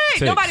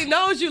 Text. Nobody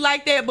knows you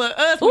like that, but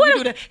us when What you if-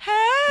 do that.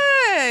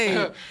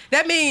 Hey,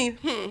 that means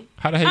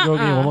How the heck go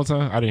again? One more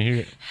time? I didn't hear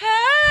it. hey.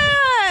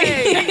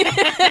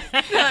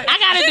 I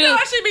gotta She do. know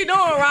what she be doing,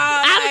 Ron.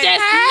 I'm Like,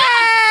 just.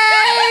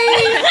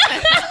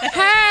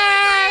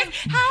 hey,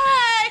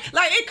 hey.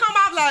 Like it come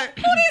off like,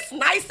 who this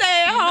nice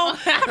ass hoe?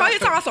 Come on, here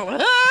talking some. Hey.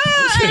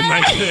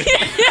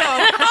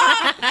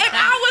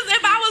 If I was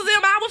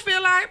him, I would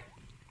feel like,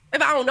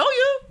 if I don't know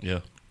you, Yeah.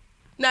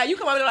 Now you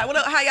come over there like, what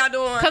up? How y'all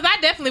doing? Because I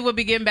definitely would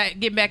be getting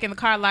back in the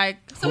car like,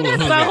 So who is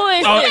Nice it?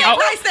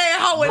 saying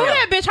hoe in who there.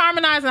 that bitch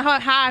harmonizing her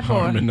high for?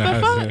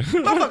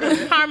 Harmonizing.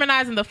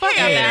 Harmonizing the fuck out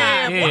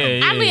that high.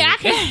 Yeah. I mean,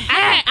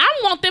 I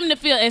want them to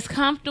feel as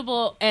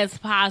comfortable as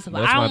possible.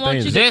 That's I my don't want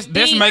thing. you to That's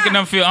think- making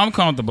them feel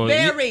uncomfortable.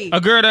 Very.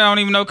 A girl that don't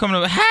even know coming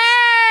up,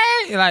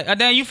 hey, like,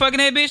 damn, you fucking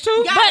that bitch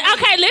too? Yeah. But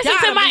okay, listen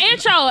to Y'all my be-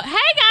 intro.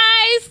 Hey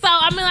guys, so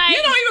I mean, like,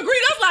 You don't even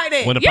greet us like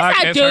that. When the Yes, I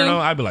podcast do. turn on,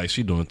 I be like,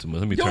 she doing too much.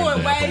 Let me turn it Doing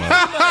down. way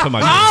for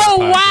my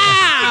oh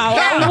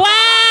podcast.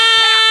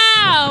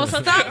 wow,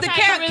 So Stop the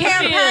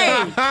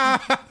campaign.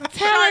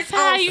 Tell us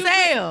how on you.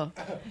 sale.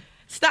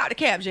 Stop the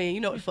cap, Jen.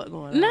 You know what the fuck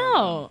going on.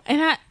 No,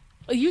 and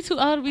you too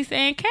old to be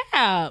saying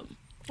cap.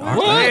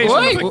 What?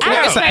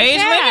 It's an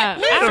age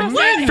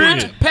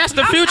limit?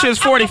 Pastor Future is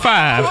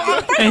 45,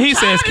 and he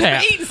says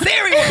cap. Eating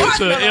cereal.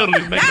 To the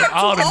elderly, making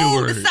all the new old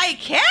words. to say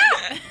cap.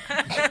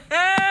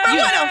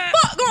 What the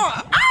fuck going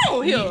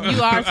on here?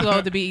 You are too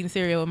old to be eating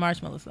cereal with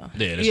marshmallows, though.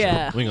 Yeah, that's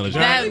Yeah. true. We ain't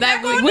gonna let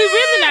you. We We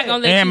really not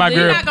gonna let And you my live.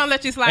 girl. We're not gonna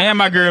let you slide. And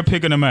my girl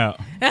picking them out.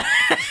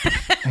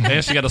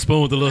 And she got a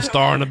spoon with a little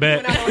star in the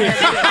back.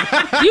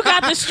 You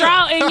got the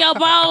straw in your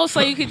bowl,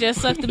 so you can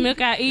just suck the milk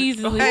out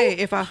easily. Hey,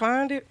 if I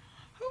find it,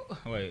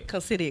 Wait.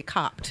 consider it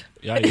copped.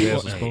 Y'all need to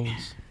have some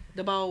spoons.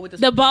 The bowl with the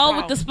The bowl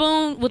with the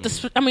spoon, with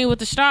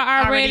the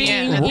straw already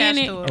in attached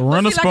it. to it.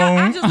 Run a See, like,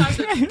 I spoon. just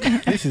like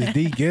to, This is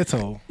the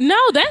ghetto. No,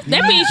 that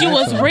means you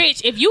was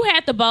rich. If you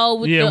had the bowl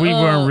with Yeah, the we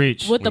weren't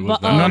rich. with the We bowl,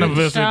 was not. None of with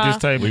the us at this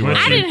straw. table. We were weren't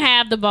I rich. didn't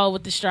have the bowl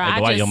with the straw. Hey, I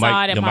Dwight, just your saw it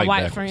mic- at your my mic white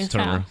backwards. friend's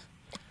Turn house. around.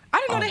 I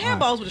didn't know they had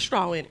bowls with a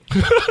straw in it.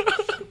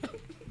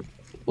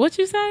 What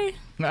you say?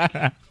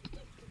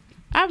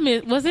 I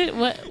missed. Was it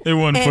what? It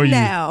wasn't for And you.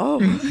 now,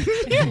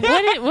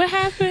 What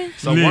happened?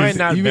 So why Listen,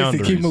 not You missed it.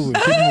 boundaries? Keep moving.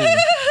 Keep moving.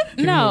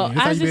 Keep No, moving.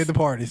 That's how I you be at just the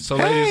parties. So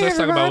ladies, let's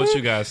talk about what everybody.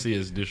 you guys see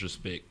as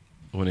disrespect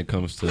when it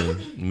comes to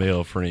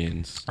male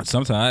friends.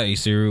 Sometimes I eat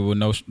cereal with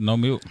no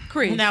milk.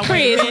 Chris, Now,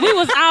 Chris, we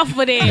was off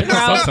for that,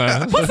 bro.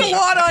 Sometimes put some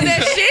water on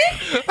that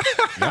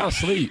shit. y'all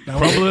sleep,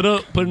 crumble it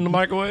up, put it in the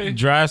microwave.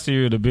 Dry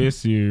cereal, the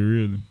best cereal,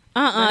 really.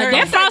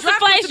 That frosted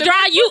flakes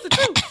dry.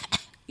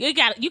 You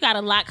got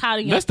a lot caught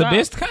in your That's the throat.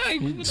 best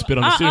kind. Spit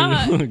on the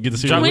cereal. Get the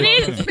cereal. When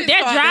wet.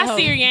 that dry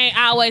cereal ain't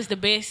always the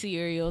best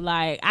cereal.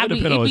 Like It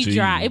depend on it what be you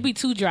dry. eating. It be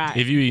too dry.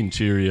 If you eating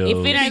Cheerios,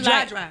 If it ain't dry,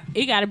 like, dry.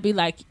 it gotta be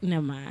like,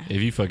 never mind.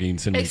 if you fucking eating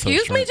cinnamon Excuse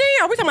toast me, crunch. G?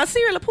 Are we talking about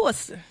cereal or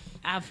pussy?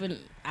 I'm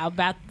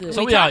about to.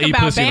 So we we all talk eat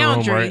about pussy in the room,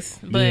 right? boundaries,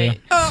 but Yeah.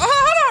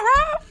 Hold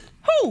on, Rob.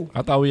 Who?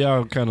 I thought we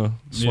all kind of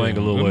swang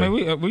a little I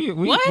way. mean,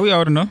 we What?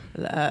 old enough.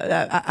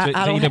 I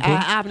don't. eat a pussy?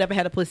 I've never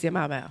had a pussy in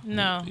my mouth.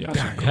 no. Yeah.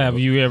 Have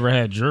you ever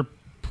had your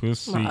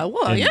pussy?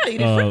 Well, and, yeah, I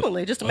eat it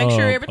frequently just to make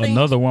sure everything's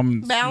another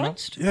woman's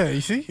balanced. Yeah,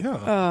 you see?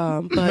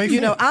 Yeah. But Makes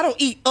sense. I don't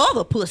eat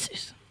other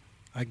pussies.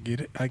 I get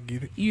it. I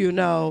get it. You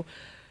know,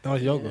 That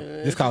was yoga.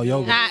 It's called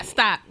yoga. Nah,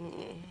 stop.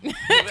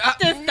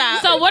 Just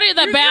stop. So what are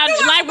the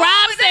boundaries? Like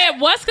Rob said,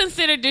 what's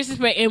considered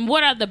disrespect, and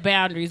what are the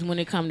boundaries when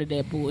it comes to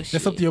that bullshit?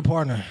 That's up to your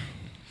partner.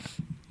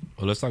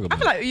 Well, let's talk I about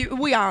feel like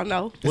we all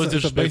know. what's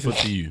It's a disrespectful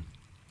basic- to you.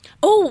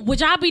 Oh, would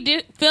y'all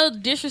feel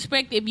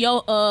disrespected if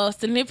your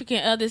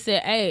significant other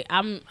said, "Hey,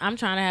 I'm trying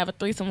to have a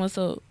threesome with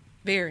so."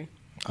 Very.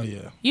 Oh,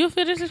 yeah. You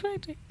feel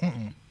disrespected?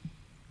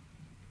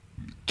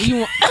 You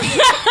want?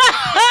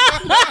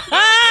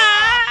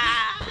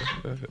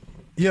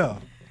 Yeah.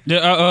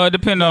 Yeah,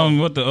 depend on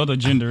what the other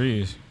gender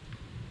is.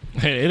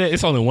 Hey,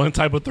 it's only one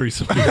type of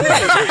threesome. Y'all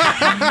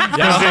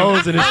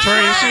hoes in this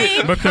train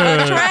shit.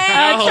 Because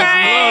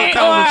Love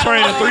calling a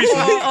train a threesome.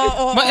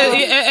 But,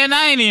 and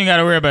I ain't even got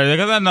to worry about it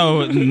because I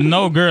know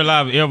no girl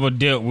I've ever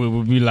dealt with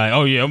would be like,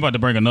 oh yeah, I'm about to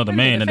bring another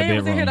man in the fan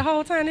was in here the bedroom.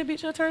 whole time. That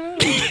bitch your turn on.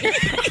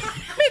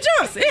 Bitch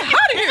Johnson, it's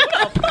hot in here.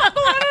 What the fuck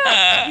going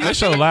on? That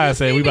show live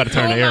said we about to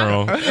turn the air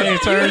on. They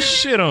ain't turn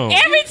shit on.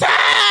 Every time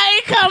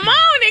it come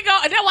on, it go.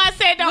 That's why I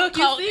said don't Look,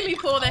 you see me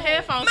pull the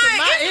headphones to Man,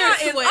 my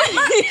it's ears not.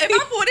 sweat. If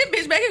I pull this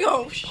bitch back, it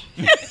go.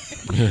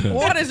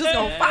 Water's just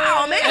gonna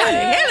fall, man. How the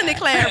hell in the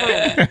classroom?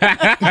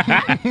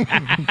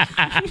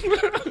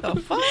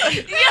 The fuck?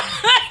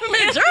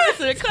 Man,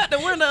 Johnson, cut the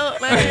window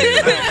up, man.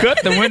 Cut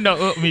the window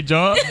up, me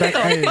John.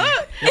 Hey,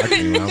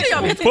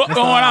 What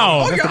going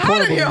on? that's the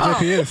portable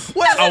GPS.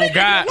 Oh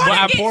God! Boy,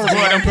 I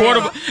them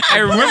portable.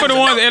 Hey, remember the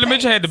ones in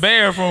elementary had the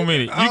bathroom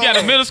in it? You got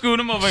a middle school,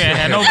 them motherfuckers ain't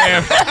had no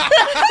bathroom.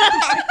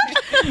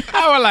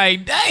 I was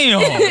like,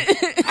 damn,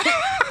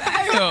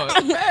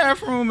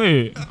 bathroom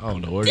in it. I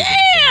don't know where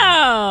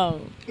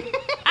Damn.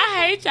 I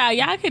hate y'all.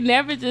 Y'all can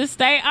never just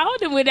stay on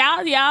it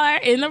without y'all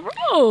in the room.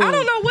 I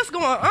don't know what's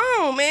going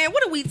on, man.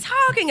 What are we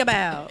talking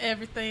about?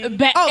 Everything.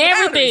 Everything.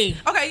 Boundaries.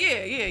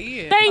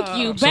 Okay, yeah. Thank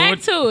you.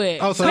 Back to it.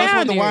 Oh, so that's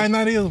what the Boundaries. why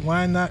not is?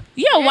 Why not?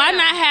 Yeah, why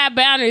not have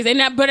boundaries?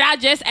 But I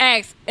just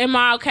asked, am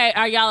I okay?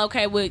 Are y'all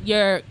okay with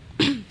your?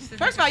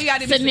 First of all, you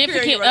got to be secure in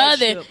Significant your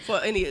relationship other. for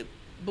any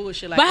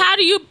bullshit like But that. how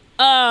do you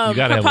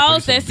gotta have a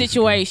propose threesome that to be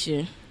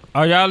situation?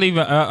 Are y'all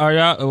even? Are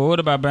y'all? What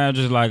about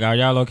boundaries? Like, are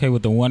y'all okay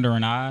with the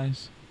wondering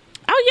eyes?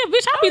 Oh yeah,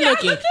 bitch, I be Yeah, I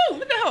looking. look too.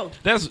 Look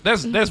at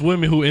her. That's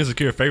women who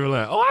insecure favorite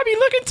line. Oh, I be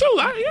looking too.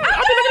 I be looking at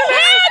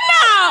that.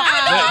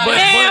 Hell no,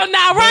 hell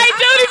no, right,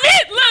 Judy?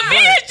 Bitch, Me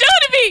and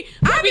Judy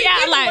be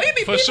out like.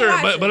 For sure,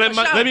 but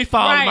let me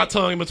follow Right. my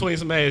tongue in between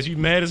some ass. You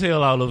mad as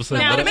hell all of a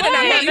sudden. Now, But-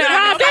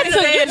 Rob, you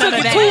took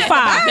it too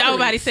far.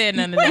 Nobody said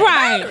none of that.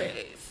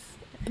 Right.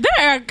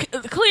 There are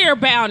clear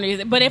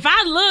boundaries, but if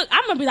I look,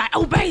 I'm gonna be like,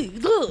 "Oh, baby,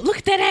 look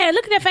at that ass,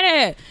 look at that fat ass,"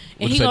 and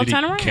What he you say, gonna did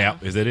turn around.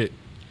 Cap, is that it?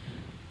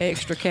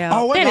 Extra cap.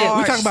 Oh, wait, That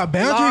we is- talking about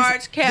boundaries?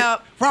 Large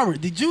cap. Robert,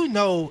 did you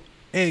know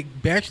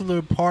at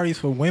bachelor parties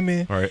for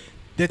women All right.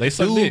 that They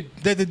suck dick.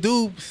 the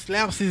dude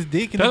slaps his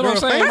dick in That's the what I'm girl's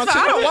saying. face? First of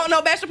all, I don't want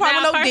no bachelor party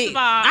with Now, no first dick. of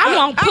all, I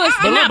want pussy,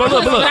 But not look,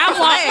 pussy. look. I want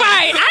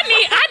right.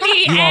 I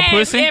need You want ass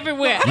pussy?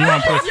 everywhere. You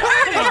want pussy?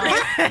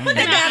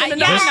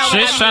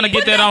 Just trying to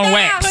get that on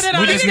wax.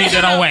 We just need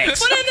that on wax.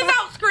 Put it in the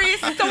notes, Chris,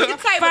 so we can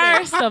table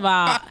First of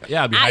all,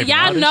 Yeah, I be hyping all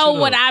y'all this know shit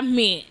what up. I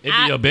meant. It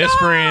be your best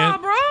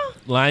friend bro.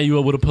 line you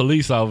up with a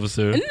police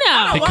officer.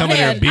 No, He come in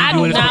there and beat I you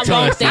do in his not want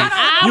tongue.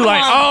 that. You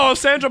like, want- oh,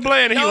 Sandra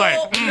Bland, and he like,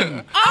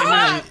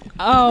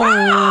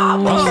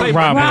 oh, say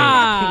Robert.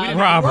 Rob.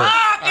 Robert.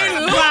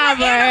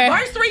 Robert.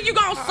 Anniversary, you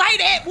gonna say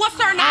that?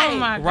 What's her name? Oh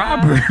my God.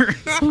 Robert.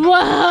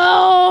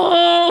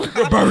 Whoa.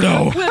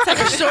 Roberto. We'll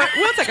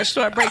take a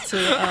short break to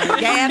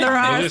gather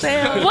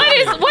ourselves.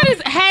 What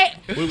is? Hey,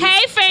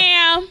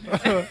 fam.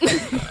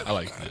 I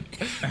like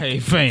that. Hey,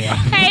 fam.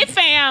 Hey,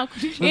 fam.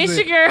 It's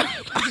your girl.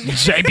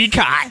 JB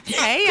Cott.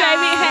 Hey,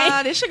 JB,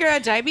 y'all. This your girl,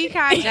 JB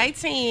Kai,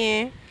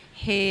 J10.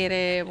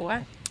 Headed,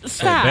 boy.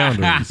 Stop.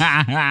 Boundaries.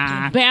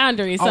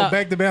 Boundaries. So, Oh,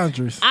 back to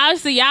boundaries.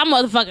 obviously, y'all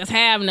motherfuckers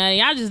have none.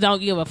 Y'all just don't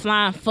give a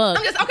flying fuck.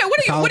 I'm just okay. What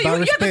It's do all you about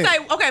have to say?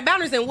 respect. Okay,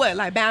 boundaries in what?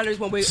 Like boundaries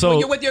when So-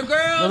 you're with your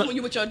girls, when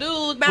you're with your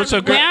dudes. What's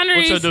your Boundaries. girl?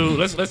 Boundaries. What's your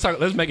dude? Let's talk.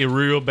 Let's make it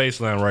real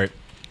baseline, right?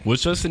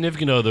 What's your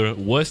significant other?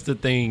 What's the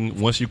thing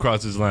once you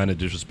cross this line of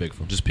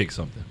disrespectful? Just pick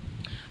something.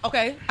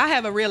 Okay, I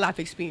have a real life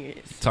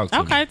experience. Talk to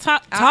me. Okay,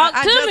 talk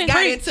I to just me.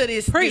 got into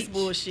this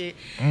bullshit,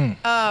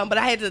 but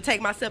I had to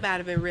take myself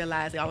out of it and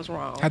realize that I was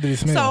wrong. How did it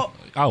smell?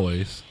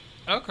 Always.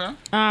 Okay. All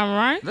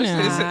right. This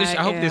now. is-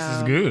 I hope this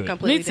is good.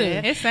 Completely Me too.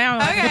 dead. It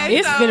sounds like Okay,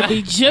 It's so- gonna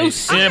be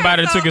juicy.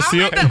 Everybody took a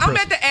sip. I'm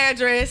at the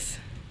address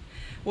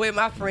with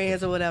my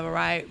friends or whatever,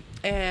 right?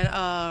 And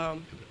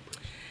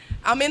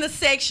I'm in a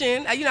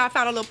section. You know, I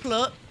found a little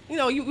plug. You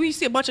know, we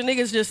see a bunch of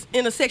niggas just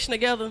in a section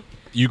together.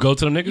 You go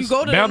to them niggas. You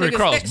go to boundary them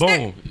niggas, cross. step-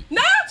 Boom.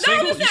 No,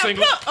 Single? this You is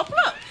single? a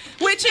plug,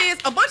 which is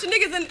a bunch of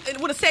niggas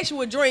in with a section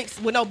with drinks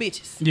with no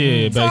bitches.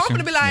 Yeah, So I'm basically.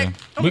 gonna be like,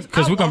 Yeah.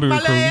 Because we're going to be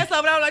recruiting. ass up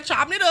and I'm like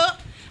chopping it up.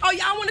 Oh,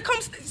 y'all want to come?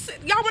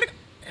 Y'all want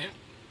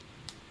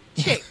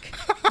to? Check.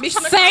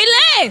 Mission Say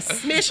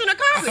less. Mission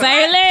accomplished.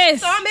 Say right?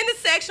 less. So I'm in the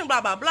section, blah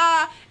blah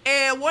blah,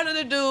 and one of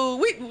the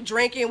dudes, we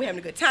drinking, we having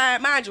a good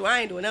time. Mind you,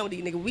 I ain't doing nothing with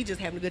these niggas. We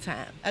just having a good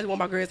time. I just want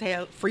my girls to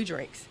have free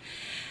drinks.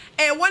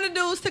 And one of the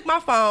dudes took my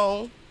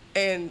phone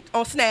and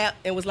on Snap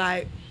and was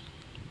like,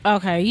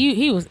 Okay,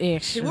 he was "We're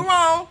extra.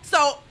 wrong."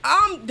 So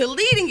I'm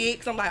deleting it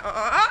because I'm like,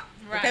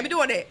 Right. can't be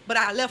doing that. But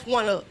I left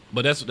one up.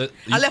 But that's that.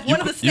 I left one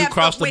of the You snaps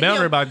crossed up the with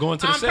boundary him. by going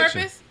to the on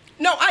section. purpose.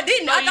 No, I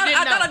didn't. Oh, I you thought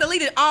didn't I know.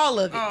 deleted all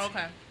of it. Oh,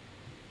 okay.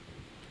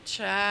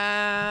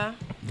 Child.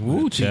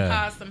 Woo, child.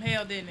 Caused some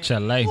hell, didn't it?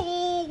 Chalet. Who?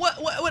 What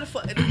the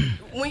fuck?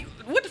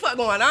 What the fuck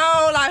going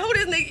on? Like who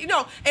this nigga? You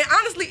know? And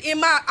honestly,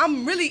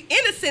 I'm really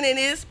innocent in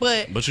this,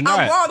 but But you're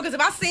I'm not. wrong because if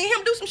I seen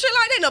him do some shit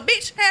like that, and a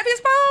bitch have his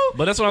phone.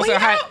 But that's what I'm when saying.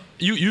 he How, out,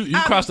 you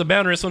crossed the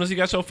boundary as soon as you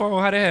got your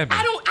phone. How that happen?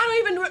 I don't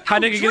even. How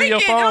I'm nigga get in your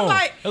drinking, and I'm phone?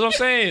 like, That's what I'm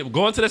saying.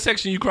 Going to the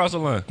section, you cross the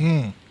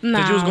line. Nah.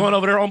 Cause you was going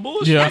over there on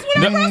bullshit.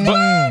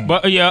 Yeah,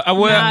 but yeah,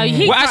 well, Nah,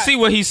 he well, I cro- see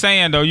what he's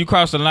saying though. You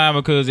cross the line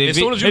because if As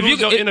soon as you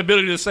lose your it-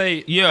 inability to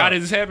say, Yeah. how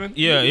did this happen?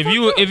 yeah, if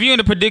you're in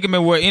a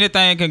predicament where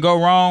anything can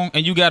go wrong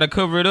and you got to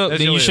cover it up, That's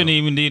then your you L. shouldn't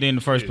even need it in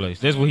the first place.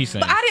 That's what he's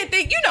saying. But I didn't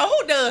think. You know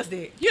who does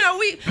that? You know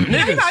we. You know,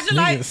 he probably just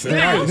like. Niggas. You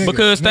know, Niggas.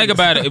 Because think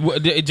about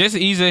it, just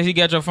as easy as he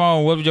got your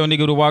phone, what if your nigga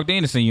would have walked in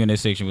and seen you in that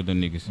section with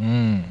them niggas?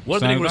 What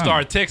if the Same nigga would thing.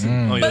 start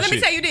texting on your But let me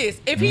shit? tell you this: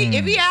 if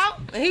he out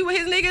and he with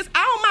his niggas,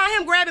 I don't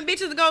mind him grabbing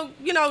bitches to go,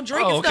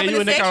 drink Oh, and stuff okay, you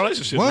in in the that kind of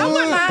section. relationship. What? I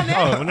wouldn't mind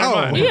that. Oh, never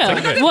mind. Yeah. Take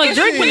it back. Well,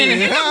 drinking in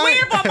It's it. weird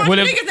for a bunch Well,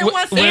 of if- niggas in one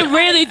well, section. It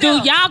really do.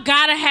 Y'all Y'all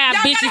gotta have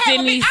gotta bitches have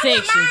in a these bitch. I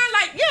wouldn't sections. mind,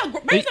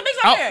 like, bring some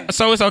bitches out there.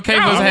 So it's okay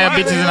for us to have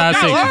bitches in our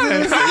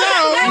section.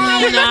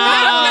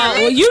 No,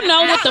 well, you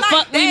know what the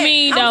fuck we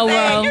mean though,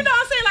 bro. You know what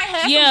I'm saying? Like,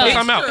 have Yeah. some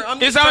Time out. texture. I'm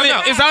It's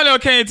just- only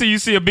okay until you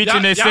see a bitch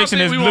in that Y'all section think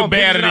that's we look want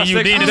better bitches in than our you.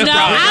 Then section? it's No,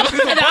 a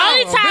problem. the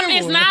only time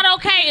it's not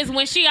okay is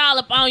when she all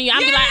up on you. I'm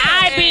be like,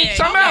 all right, bitch,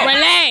 Time out.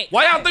 relax.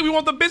 Why y'all think we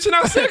want the bitch in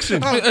our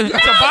section? To buy her You gotta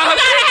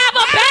have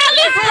a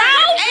balance, bro.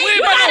 We ain't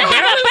You about gotta no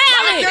have a balance.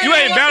 balance. You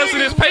ain't balancing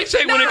this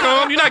paycheck when it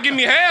comes. You're not giving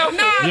me half.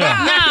 No,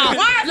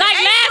 Why is like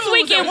it 8 last dudes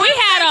weekend in we one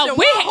had section, a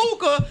one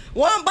hookah,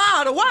 one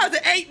bottle. Why is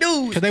it 8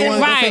 dudes? Because they want to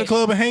go to Right. the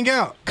club and hang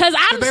out. Cause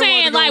I'm They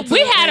saying wanted like to go we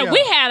to the had a hangout. we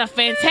had a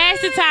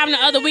fantastic time the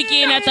other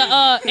weekend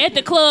at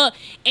the club,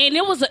 and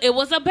it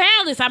was a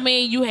balance. I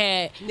mean, you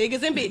had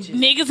Niggas and bitches.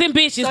 niggas and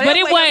bitches, So but that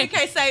it way was You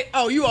can't say,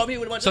 oh, you over here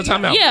with a bunch So of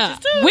time out. yeah.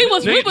 We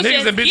was Niggas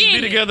just and bitches getting be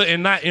it. together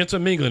and not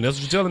intermingling. That's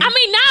what you're telling me. I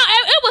mean, no,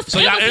 it was So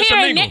y'all it was here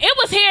and there. intermingle. It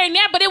was here and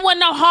there, but it wasn't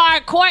no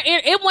hardcore.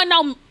 It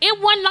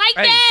wasn't like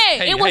that.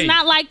 It was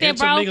not like that,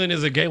 bro. Intermingling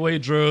is a gateway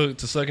drug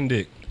to sucking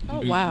dick.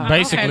 Oh, wow.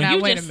 Basically. Okay, now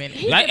You wait just- a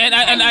minute. Like,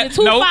 and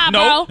Too no, far,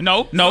 no, bro.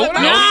 no,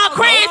 No,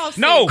 Chris.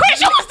 no.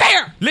 Chris, you was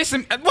there.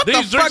 Listen, what the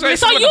These fuck? drinks ain't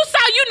So Listen you what saw,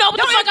 you know what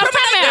the fuck I'm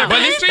talking about.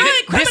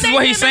 But this is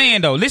what he's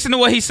saying though. Listen to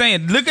what he's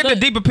saying. Look at the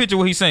deeper picture.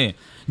 What he's saying.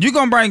 You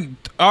gonna bring?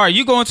 All right,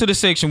 you go into the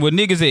section with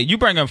niggas at. You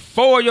bringing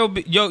 4 of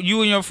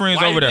you and your friends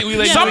Why over you there. think we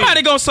let you Somebody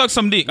in? gonna suck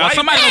some dick. Or Why you-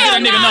 somebody gonna Hell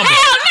get a nigga no, number.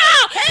 hell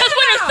no. Because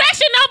when the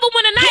session over,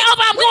 when the night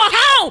over, I'm going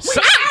home.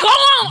 I'm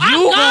going.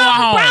 You I'm going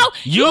home? bro.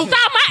 You saw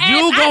my ass. You I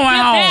going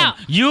flipped home? out.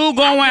 You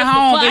going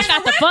home? I This-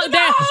 got the fuck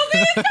down.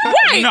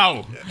 Right.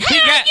 No. He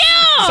got.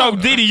 yeah. So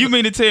Diddy, you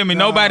mean to tell me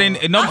nobody,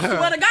 swear to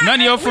God, none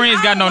of your we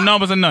friends got no all-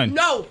 numbers or nothing?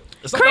 No.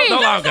 Chris, No,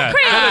 got it.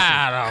 Chris.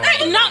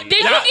 Listen. No, did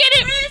you Y'all-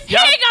 get it? Here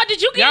you go.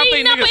 Did you Y'all get any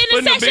think number niggas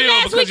in the splitting the section bill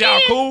last because y'all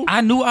weekend? cool?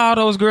 I knew all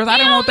those girls. I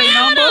didn't want their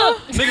number.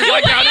 Niggas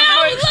like y'all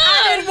this much?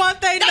 I didn't want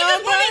they They just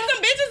number. wanted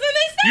some bitches in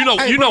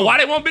this You know why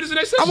they want bitches in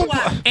their section? And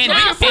Nah,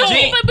 niggas- some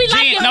Jen, people be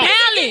like Jen, your no,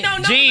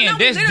 balance. Jen,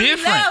 that's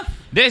different.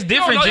 That's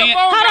different, No, your Jen.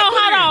 phone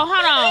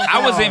Hold on.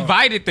 I was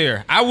invited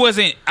there. I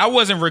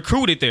wasn't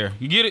recruited there.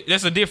 You get it?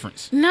 That's a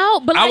difference. No,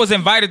 but I like, was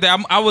invited there.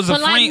 I was a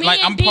but friend. me Like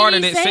I'm and part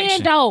of Diddy that saying,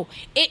 section. Though,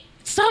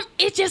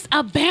 it's just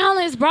a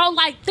balance, bro.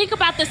 Like think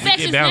about the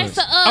sections next balance.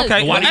 to us.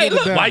 Okay. Why do Hey, you,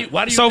 look. why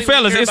do you So think we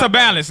fellas, care it's a about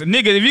balance,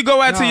 nigga. If you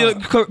go out to your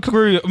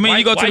career, I mean, Why-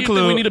 you go why to the you think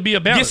club. we need to be a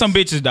Get balance? some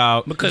bitches,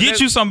 dog. Because Get that's-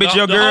 you some bitch.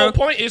 Your The girl. whole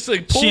point is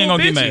to pull She ain't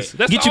gonna get bitches. mad.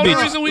 That's Get the you only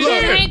bitches. reason we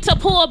It here. ain't to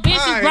pull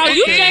bitches, bro. It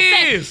You just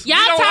said Is. y'all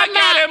We don't like talking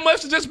y'all about. that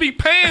much to just be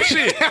paying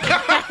shit.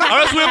 Or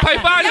else we'll pay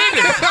 5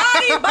 niggas.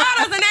 all these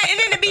bottles and that, and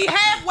then to be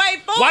halfway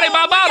full. Why they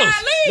buy when bottles?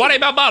 y'all leave. Why they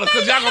buy bottles?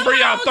 Because y'all gonna bring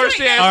y'all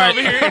thirsty ass All right.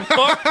 over here and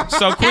fuck.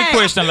 So quick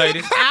question,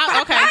 ladies.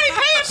 Okay. I ain't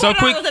paying So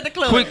 $4 at the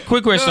club.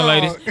 quick question, No.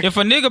 ladies. If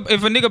a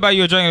nigga buy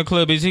you a drink in the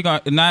club, is he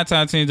gonna 9 times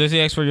out of 10 does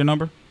he ask for your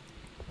number?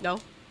 No.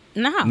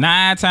 No.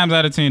 9 times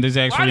out of 10 does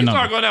he ask Why for you your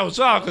start number? going out with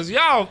y'all? Because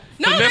y'all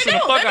No, they finessing do.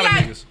 the fuck They out be of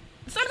like, niggas.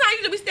 sometimes you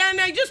just be standing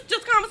there,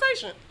 just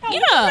conversation. Oh, Yeah.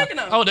 what you drinking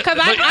on? Oh, Because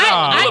but-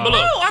 I- but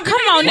look. I'm Come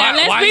on now, Why-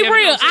 let's why be you having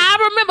real. a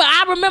conversation?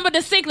 I remember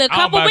distinctly a I don't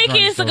couple buy drinks,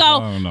 weekends so I ago.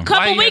 don't know. Why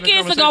Couple you having a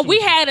weekends ago, conversation we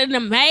with had an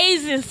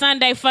amazing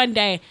Sunday fun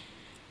day,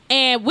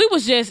 and we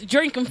was just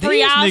drinking free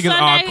These all niggas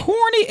Sunday. are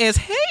corny as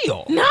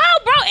hell. No,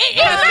 bro, it's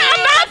not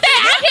about that.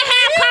 I can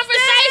have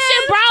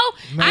conversation,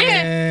 bro. I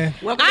can. Man.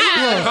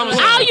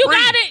 All you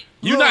got it.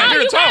 You not here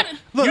to talk.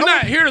 Look, You I'm-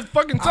 not here to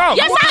fucking talk.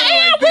 Yes, I'm I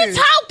am. like We this.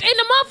 talked, and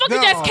the motherfucker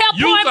No. just kept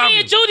You pouring me talking.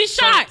 and Judy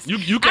shots. You I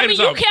came mean,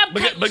 to you talk. kept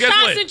But guess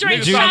shots what? and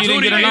drinks. Judy, shots. you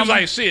didn't get a He was number?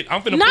 like, shit,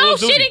 I'm finna No, pull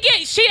she Judy. didn't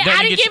get. She, I Didn't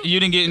didn't get- get. you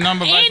didn't get a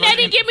number. And they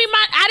didn't give me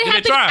my. I didn't Did have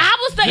they to. try? I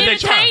was the Did they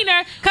try?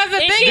 entertainer. Because the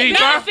And thing she is,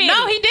 benefited.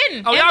 no, he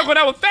didn't. Oh, y'all going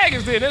out with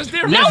faggots then. That's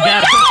different. No, we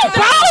got don't,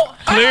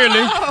 bro.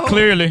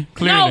 Clearly.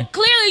 No,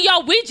 clearly, yo,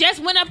 we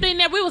just went up in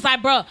there. We was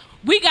like, bro,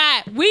 we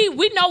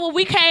know what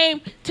we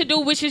came to do,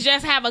 which is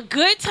just have a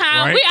good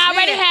time. Right. We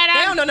already had They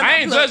our. don't know nothing I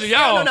about ain't pluck. judging They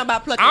don't y'all. know nothing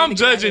about plucking I'm niggas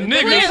judging out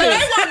there. niggas. They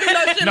won't do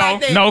no shit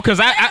like that. No, because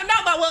They don't know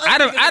about what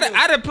other niggas do.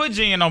 I done put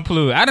Jen on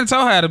plug. I done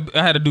told her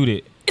how to do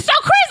that. So,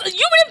 Chris, you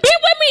didn't be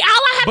with me. All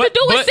I have to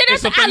do is sit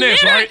it's a there.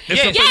 finesse, right?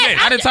 It's a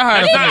finesse. I didn't tell her how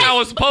to That's do not that. how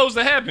it's supposed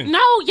to happen. No,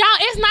 y'all,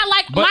 it's not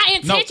like But- my no,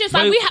 intentions.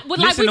 but like we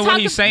listen to what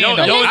talked he's saying, Yo,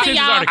 though. your Listen, intentions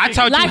y'all. are to I kick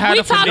taught it. you like how we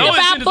to talked forgive. Your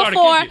about intentions are to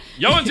before. kick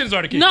it. Your intentions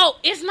are to kick it. No,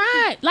 it's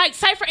not. Like,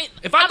 say for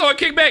If I throw a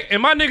kickback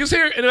and my niggas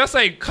here and I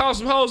say call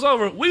some hoes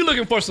over, we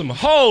looking for some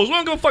hoes. We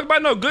don't give a fuck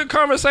about no good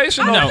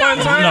conversation. No, fun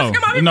time.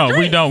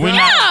 we don't. We're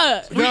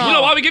not. yeah. You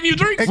know why we giving you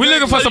drinks? We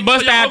looking for some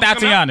bust down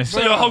Tatianas.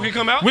 So your hoe can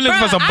come out. We looking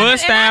for some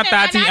bust down And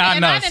I done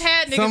Tatianas.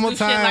 had niggas do shit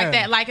like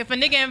that. Like if a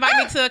nigga invite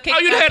me to a kick, Oh,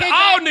 you done had kickback,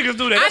 all niggas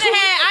do that. I That's done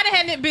what-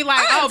 had it be like,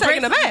 I oh, done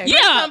taken bring it back.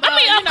 Yeah, some, I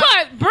mean, you of know,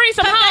 course, bring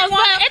some 'cause they hoes, but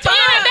want at the end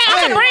of the day,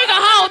 I can bring a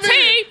whole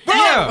team.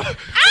 Yeah.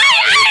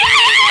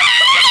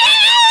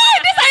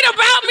 This ain't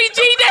about me,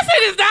 G. This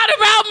shit is not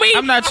about me.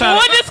 I'm not trying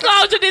Full to-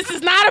 disclosure, this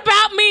is not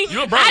about me.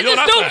 You're a bro, I you're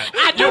just on do. our side.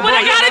 I do You're what bro, I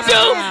you're gotta on do.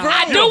 our side.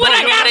 I do You're what bro,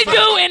 I you're on gotta our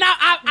do, side. and I.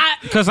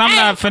 Cause I'm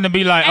not finna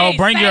be like, oh, Hey,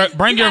 bring your you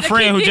your gotta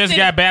friend keep who this just in-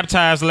 got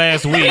baptized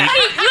last week.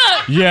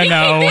 Look, Yeah, we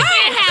no. keep this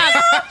in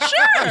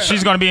house.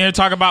 She's gonna be here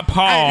talking about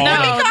Paul. No,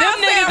 them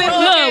niggas is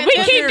Look, we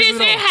looking- keep this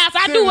in house.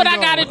 I do what I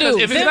gotta do.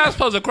 If it's not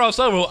supposed to cross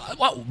over,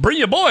 bring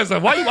your boys.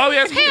 Like, why we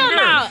asking Hell your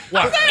no. girl?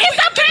 Why? It's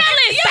a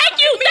balance.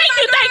 Thank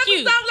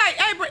you. Like,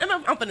 hey,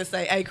 I'm finna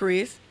say, hey,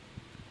 Chris,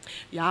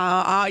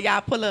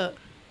 y'all pull up.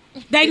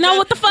 They know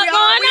what the fuck going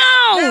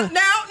on.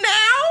 Now.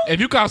 If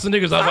you call some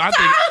niggas over, I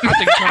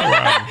think turn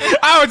around.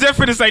 I was just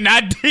finna say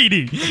not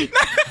Didi.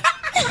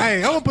 Hey,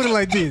 I'm gonna put it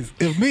like this: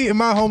 if me and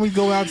my homies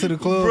go out to the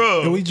club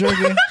Bro. and we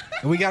drinking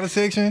and we got a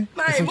section,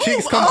 and some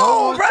chicks come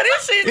oh, over, bro,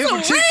 this shit if too some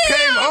chicks real,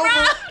 came over,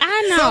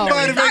 I know.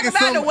 somebody Talk making about the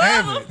something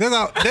weather. happen. That's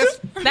all.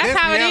 That's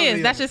how it reality is.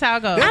 of That's just how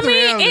it goes. That's I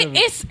mean, reality of it.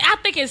 it's. I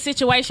think it's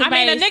situation I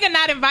mean, a based. nigga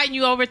not inviting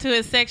you over to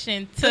his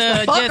section to Just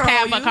to fuck just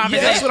have on a you.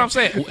 conversation. That's what I'm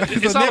saying.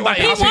 It's all about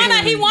He his wanna-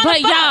 intentions. He wanna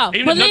But fuck. y'all,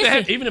 Even but if nothing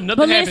listen, even if but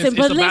nothing happens, listen,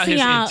 it's about listen,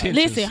 his y'all. intentions.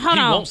 Listen, hold he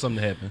on. wants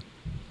something to happen.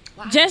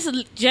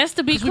 Just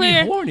to be 'Cause we be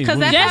clear, horny. Because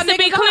that's just how to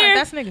be niggas are. clear,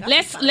 That's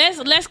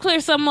niggas. let's clear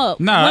something up.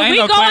 No, when ain't we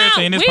no go clarity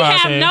out, in this we have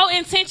podcast. no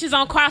intentions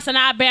on crossing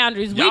our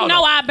boundaries. We Y'all know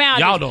don't. our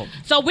boundaries. Y'all don't.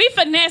 So we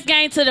finesse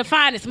game to the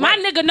finest. My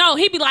nigga know.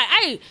 He be like,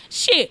 hey,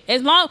 shit.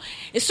 As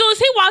soon as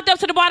he walked up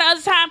to the bar the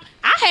other time,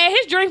 I had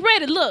his drink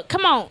ready. Look,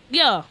 come on.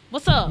 Yeah,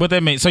 what's up? What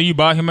that mean? So you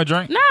bought him a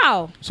drink?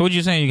 No. So what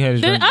you saying you had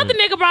his The drink? other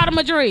nigga brought him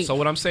a drink. So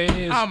what I'm saying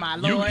is, Oh, my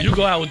Lord. you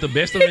go out with the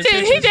best of He did.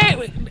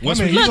 intentions. Once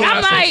we Look, get to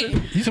I'm that like,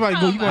 section, You somebody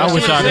go. You I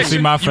wish y'all could see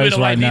my you face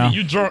been right like, now.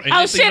 You drunk. And Oh,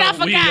 next thing shit, you I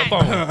know, we in your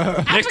forgot.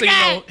 phone. Next thing you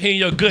know, he in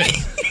your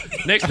guts.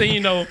 Next thing you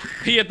know,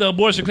 he at the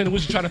abortion clinic. We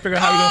just trying to figure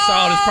out how we gonna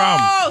solve this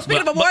problem. Oh,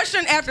 speaking of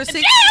abortion, after 6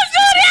 damn, dude,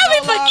 no I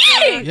be longer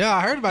forgetting. Yeah,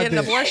 I heard about Get an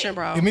that. abortion,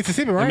 bro. In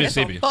Mississippi, right? In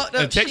Mississippi. fucked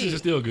up And Texas shit. is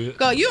still good.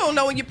 Girl, you don't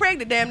know when you're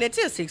pregnant, damn near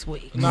till 6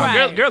 weeks. No,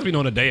 Right. girls be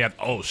knowing the day after.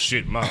 Oh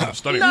shit, my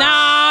stomach. No, if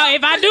I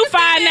But do you can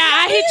find still out,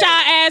 I be hit on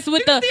y'all ass with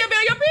You can the. still be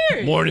on your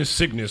period. Morning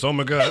sickness. Oh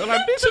my god. I'm like,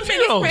 bitch, if you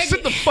minutes don't pregnant.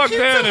 sit the fuck She's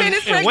down 2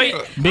 minutes and wait.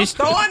 pregnant. Bitch,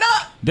 Throwing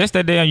up. that's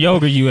that damn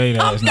yogurt you ate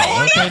last night.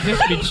 throwing Okay,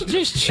 up. just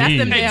That's chill.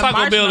 them Hey, damn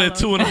Taco Bell at marshmallows.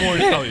 2 in the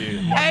morning. Oh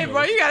yeah. Hey,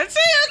 bro, you gotta chill.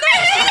 Go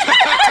ahead.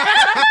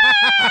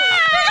 You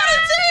gotta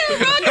chill,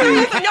 bro. You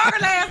had some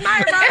yogurt last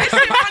night, bro. That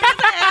shit funny as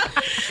hell.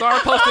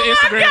 Start posting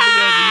Instagram videos of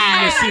you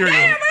eating cereal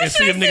Damn, that and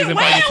see if shit niggas sit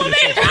invite you to well the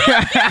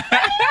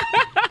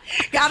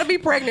show. Gotta be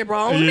pregnant,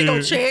 bro. Let me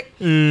go check.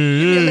 Give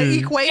me a little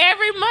equate.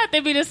 Every month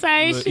it be the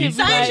same Look, shit. easy.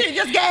 Be Same like, shit,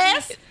 just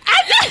gas.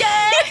 I just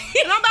gas.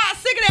 And I'm about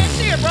sick of that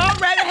shit, bro. I'm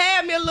ready to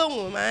have me a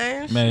little one,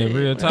 man. Man,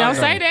 real talk. Don't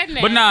say that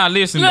now. But nah,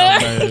 listen though,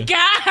 man. Look,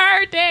 I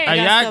heard that. Hey, got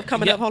y'all, stuff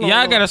coming up. Hold on, y'all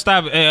hold on. gotta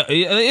stop.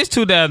 It's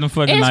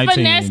 2019. It's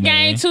finesse man.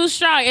 game too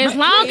strong. As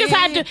long as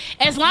I do,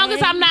 as long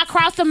as I'm not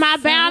crossing my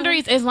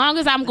boundaries, as long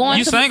as I'm going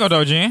You to. single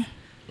though, Jen?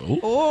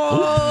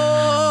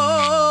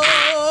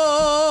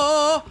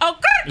 Oh.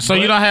 Okay. So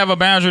you don't have a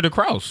boundary to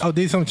cross. Oh,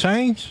 did something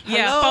change?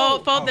 Yeah, Hello?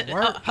 fold it.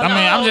 word. I mean,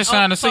 I'm just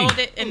trying to see. Fold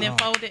it and then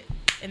fold it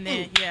and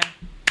then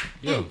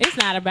It's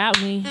not about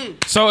me.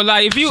 So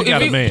like if you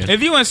got a man.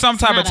 if you in some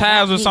type of not ties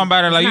about with me.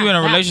 somebody, like It's you in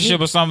not a about relationship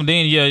me. or something,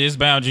 then yeah, it's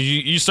boundaries.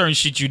 You certain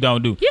shit you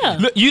don't do. Yeah.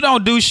 Look, you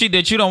don't do shit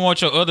that you don't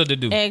want your other to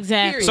do.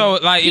 Exactly. So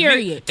like,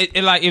 Period.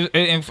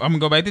 if I'm gonna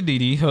go back to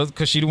Didi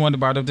because she the one that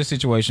brought up the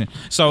situation.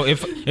 So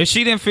if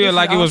she didn't feel Is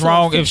like it it was also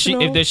wrong, if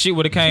fictional? that shit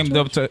would have came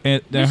up to her,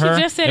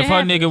 just said if it her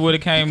happened. nigga would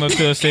have came up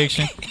to a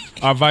section,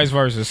 or vice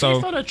versa. So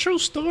It's not a true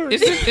story.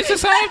 it's the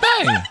same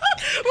thing.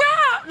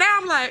 Well, now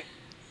I'm like,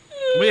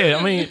 But yeah,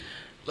 I mean,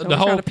 I'm the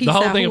trying whole to piece the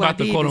whole out thing who I about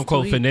the did quote this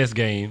unquote to. finesse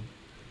game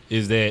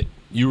is that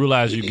you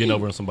realize you're getting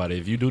over on somebody.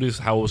 If you do this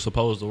how it was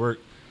supposed to work,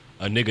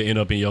 a nigga end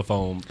up in your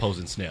phone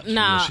posting snaps. and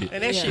Nah. shit.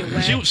 and that Yeah.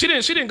 shit whack.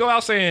 She didn't go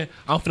out saying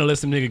I'm finna let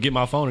some nigga get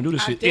my phone and do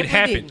this I shit. It definitely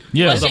happened. didn't.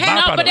 Yeah. It was a Hang on,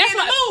 but byproduct. that's We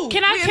in the what. mood.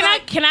 Can We in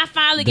I like-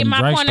 finally get Them my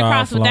drinks point start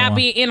across without flowing.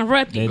 being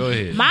interrupted? Go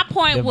ahead. My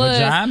point The was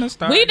vagina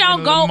started we don't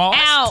getting a go little moist.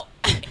 out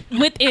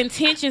with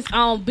intentions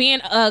on being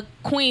a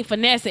queen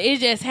finesse.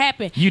 It just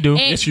happened. You do.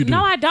 And Yes, you do.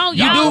 No, I don't.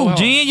 You y'all. do,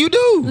 Jen. You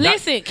do.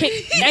 Listen,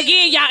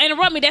 again, y'all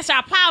interrupt me. That's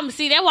our problem.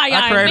 See, that's why y'all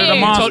I created a ain't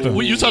monster.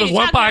 married. You told us Yeah,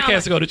 one talk about podcast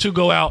it. ago that you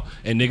go out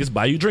and niggas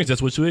buy you drinks.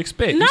 That's what you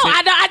expect. No, You said-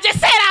 I don't. I just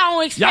said I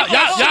don't expect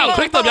Y'all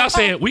clicked up. Y'all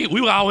said we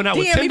all went out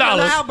with DM me for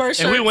 $10 Loudbird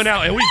and we shirts. went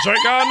out and we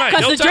drank all night.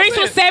 because Yo, the y'all drinks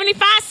said. was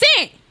 75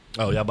 cents.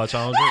 Oh, y'all bought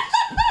y'all own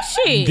drinks.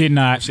 Shit. Did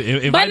not. Shit,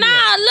 But invite me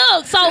out. nah,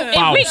 look. So if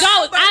we False.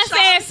 go, I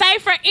said, say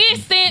for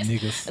instance,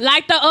 Niggas.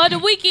 like the other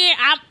weekend,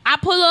 I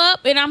pull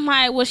up and I'm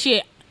like, well,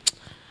 shit,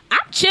 I'm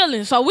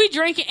chilling. So we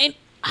drinking and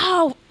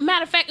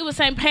matter of fact, it was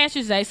St.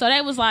 Patrick's Day, so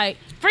they was like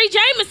free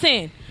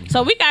Jameson.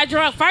 So we got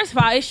drunk. First of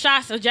all, it's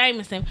shots of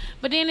Jameson.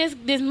 But then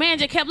this man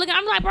just kept looking.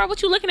 I'm like, bro,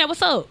 what you looking at?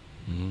 What's up?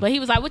 But he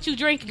was like, "What you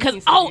drinking?"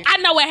 Because I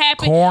know what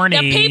happened. Corny.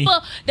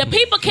 The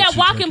people kept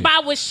walking by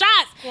with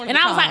shots, and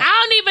I was like, "I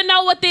don't even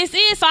know what this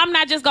is, so I'm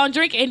not just gonna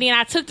drink it." And then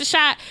I took the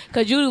shot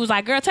because Judy was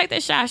like, "Girl, take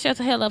that shot. Shut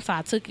the hell up." So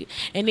I took it,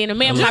 and then the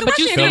man was like, "But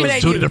you Why she still."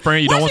 incriminate Judy you? the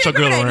friend, you Why don't want she your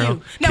girl incriminate around.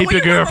 you? Now, Keep when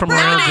your you girl run from for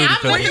around president, Judy. I'm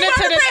fella. listening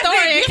to the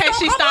story in case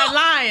she start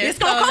lying. It's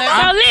gonna So come let's-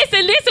 out. So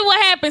listen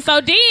what happened.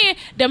 So then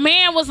the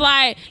man was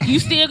like, "You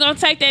still gonna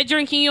take that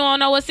drink and you don't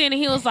know what's in it?"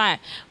 He was like,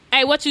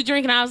 "Hey, what you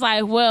drinking?" I was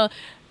like, "Well."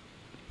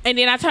 And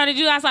then I turned to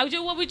Judy. I was like,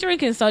 "Judy, what we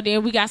drinking?" So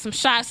then we got some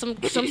shots, some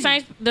the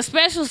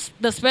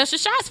special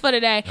shots for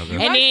today. And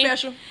Right, then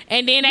special.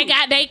 and then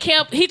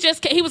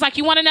he was like,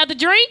 "You want another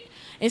drink?"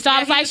 And so I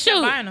was he like, just kept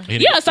 "Shoot." buying 'em.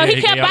 Yeah, so he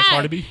kept gave y'all the buying.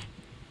 Cardi B?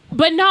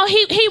 But no,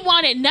 he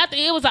wanted nothing.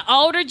 It was an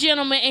older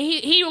gentleman, and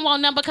he didn't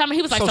want nothing but coming.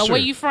 He was like, So "So sure.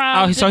 where you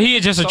from?" Oh, so he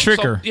is just a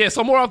tricker.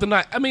 So more often than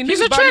not, I mean,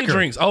 He's niggas a buy me tricker.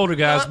 drinks, older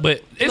guys,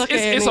 but look at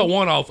it's a me.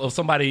 one-off of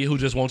somebody who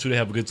just wants you to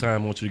have a good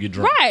time, wants you to get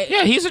drunk. Right.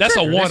 Yeah, he's a That's a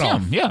tricker.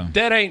 one-off. him. Yeah.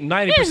 That ain't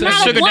 90%. It's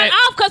not sugar a one daddy-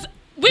 off because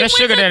we That's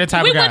went sugar daddy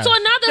type we of went guy. to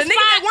another The niggas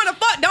that spot. want to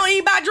fuck don't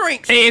even buy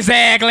drinks.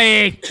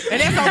 Exactly.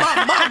 And that's on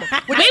my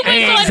mama. We went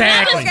to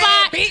Exactly. another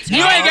spot. Bitch,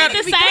 You ain't got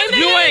the same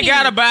You ain't thing.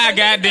 gotta buy a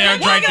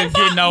goddamn drink to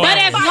get no But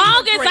ass. as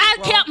long as I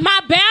Drink, bro. kept my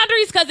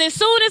boundaries, because as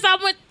soon as I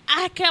went,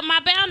 I kept my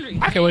boundaries.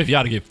 I can't wait for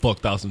y'all to get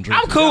fucked out some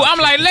drinks. I'm cool. I'm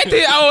like, let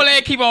the old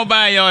lady keep on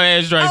buying your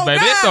ass drinks, Oh, baby.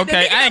 God, It's the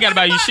okay. niggas I ain't gotta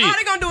buy you shit. All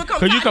they gonna do is come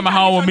Cause you coming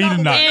home with me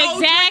tonight.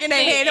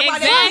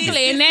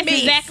 Exactly, and that's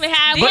exactly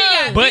how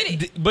it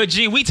was. But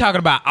G, we talking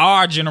about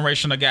our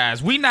generation of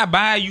guys. We not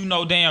buying you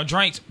no damn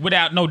drinks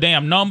without no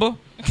damn number.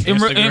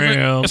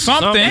 Instagram,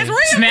 something.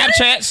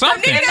 Snapchat,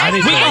 something.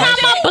 I'ma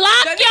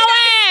block your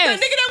The ass. nigga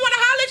that want to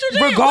holler at you,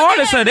 Jen,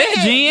 Regardless what of they that,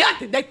 have? Jen.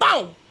 Nothing. They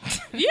phone.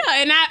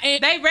 Yeah,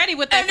 and They ready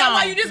with that And that's phone.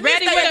 why you just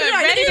Ready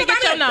to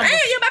get your number.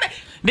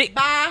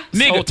 Bye.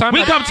 Nigga, So, time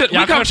we out. come to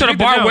Y'all the contradicting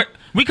bar now. with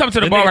we come to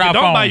the The bar niggas with our that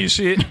don't phone. buy you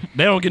shit,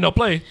 they don't get no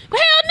play. hell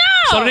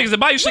So no. the niggas that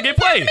buy you shit get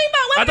play.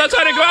 I thought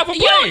y'all didn't go out for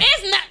You, play.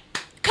 it's not.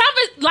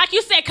 Like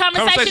you said,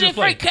 conversation is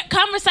free. Conversation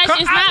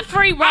Conversation is not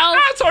free, bro.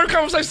 I told her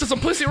conversation to some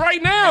pussy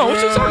right now.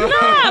 What you talking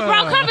Nah,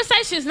 about? bro,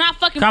 conversation is not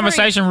fucking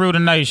Conversation rule the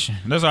nation.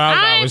 That's all I free.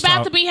 I ain't always about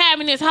talk. to be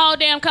having this whole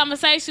damn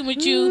conversation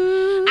with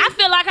you. I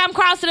feel like I'm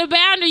crossing the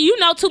boundary. You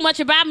know too much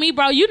about me,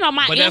 bro. You know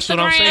my But Instagram. that's what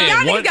I'm saying.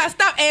 Y'all What- niggas gotta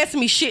stop asking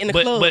me shit in the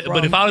club, bro.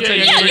 But if I would tell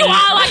you, Yeah, you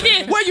all like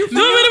this. Where you from?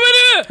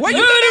 Where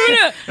you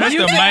That's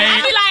the I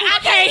main. be like, I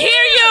can't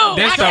hear you.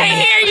 That's I can't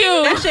the- hear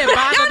you. That shit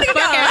bothers the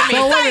fuck out of me.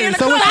 So wait a minute,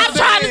 so what you Stop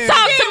trying to saying?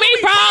 talk to me,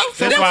 bro.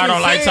 That's why I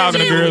don't like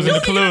talking to girls in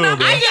the club.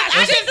 bro.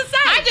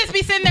 I just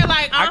be sitting there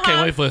like, I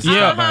can't wait for us to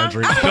Yeah. stop buying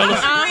drinks.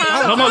 Fellas,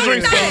 no more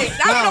drinks, fellas.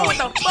 I don't know what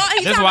the fuck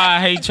he's That's talking why I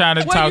hate trying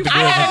to talk to you- girls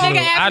I had a in the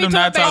nigga club. ask I me do to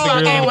not a talk to baseball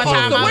girls in game the one time.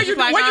 club. So I where was you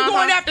like, where you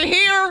going after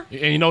here?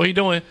 And you know what he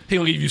doing? He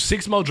gonna give you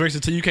 6 more drinks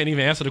until you can't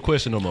even answer the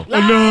question no more. No,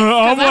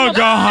 I'm gonna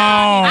go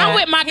home. I'm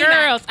with my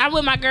girls. I'm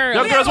with my girls.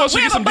 Your girls want you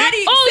to get some dick?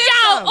 Oh,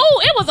 y'all.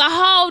 Oh, it was a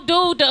whole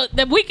dude.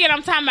 The weekend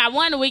I'm talking about,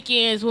 one of the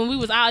weekends when we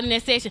was all in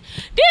that session.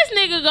 This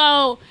nigga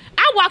go,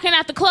 I walking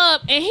out the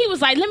club and he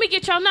was like, let me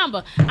get your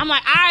number. I'm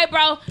like, all right,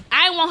 bro.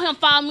 I didn't want him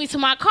following me to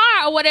my car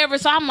or whatever.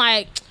 So I'm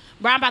like,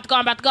 bro, I'm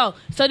about to go.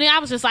 So then I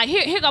was just like,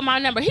 here go my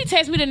number. He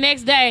texted me the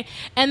next day.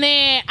 And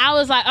then I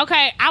was like,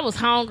 okay, I was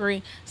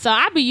hungry. So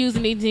I be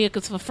using these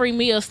niggas for free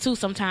meals too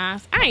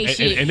sometimes. I ain't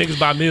shit. And niggas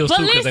buy meals But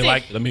too because they listen.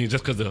 like. I mean,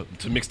 just because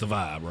to mix the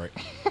vibe, right?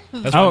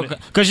 That's Oh, why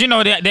cause you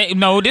know that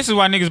this is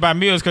why niggas buy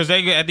meals, cause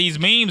they got these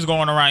memes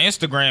going around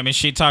Instagram and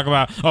shit talk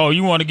about, oh,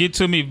 you want to get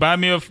to me, buy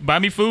me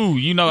food,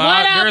 you know,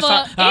 Whatever. girls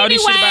talk, all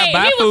this shit about Anyway, buy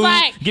he was food,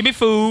 like- give me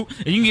food,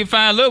 and you can get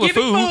fine love with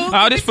Give me food, food,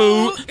 all give this me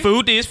food, food.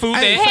 food this, food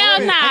Hey, that.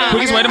 Hell nah.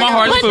 Quickest way to my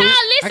heart is But food. now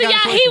I listen,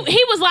 got a y'all.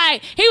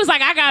 question. He was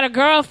like, I got a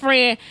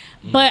girlfriend,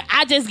 but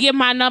I just give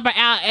my number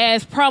out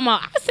as promo.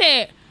 I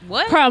said,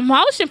 What?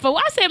 promotion for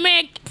what? I said,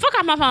 man, fuck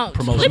out my phone.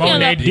 Promotion. Leave me On alone.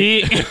 that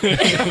dick.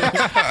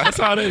 that's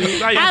all that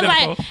is. I use I was that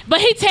like, before.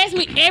 but he texts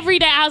me every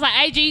day. I was like,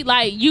 AG,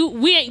 like you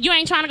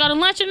ain't trying to go to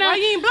lunch or Why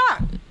nothing? you ain't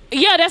blocked?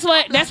 Yeah,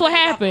 that's what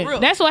happened. Real.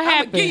 That's what I'ma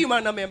happened. give you my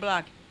number and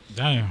block.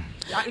 Damn.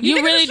 You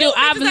Niggas really shoot. do.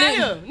 I Niggas out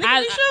here. believe.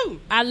 Niggas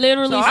shoot. I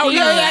literally. I'm see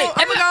gonna that.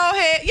 go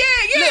ahead.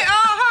 Yeah.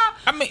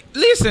 I mean,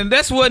 listen,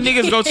 that's what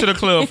niggas go to the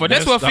club for.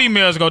 That's what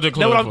females go to the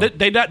club for.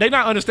 They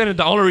not understanding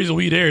the only reason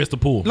we there is to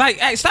pool. Like,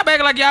 hey, stop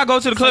acting like y'all go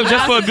to the club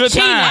just for a good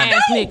Cheating time.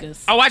 ass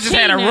niggas. Oh, I just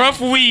had a Cheating rough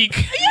week.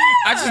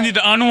 I just need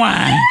to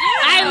unwind.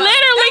 I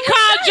literally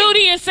called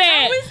Judy and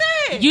said, we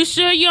said. "You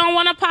sure you don't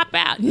want to pop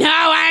out?" No,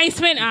 I ain't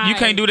spent. You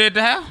can't do that at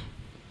the house?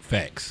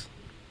 Facts.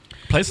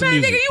 Play some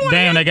Man, music. nigga, you want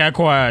Damn, they got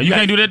quiet. You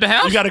can't do that at the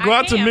house? You got to go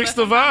out to mix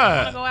the I want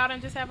to vibe. go out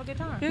and just have a good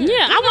time. Yeah,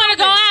 I want to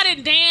go out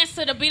and dance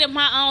to the beat of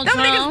my own Them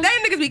drum.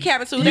 niggas be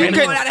capping too. You They could,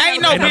 going out and ain't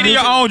having no a beat good of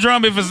your time. own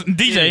drum if it's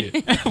DJ.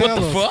 What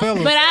the fuck?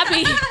 Fellas, But I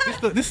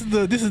be this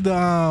is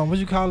the what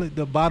you call it,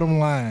 the bottom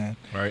line.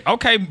 Right.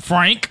 Okay,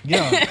 Frank.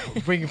 Yeah,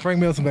 bringing Frank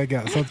Milton back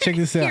out. So check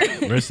this out.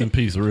 Rest in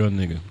peace, real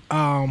nigga.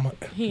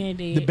 he ain't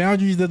The dead.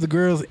 boundaries of the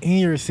girls in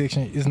your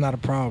section is not a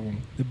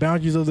problem. The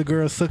boundaries of the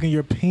girls sucking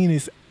your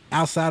penis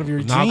outside of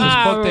your Nah, jeans.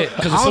 fuck that.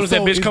 Because as soon as that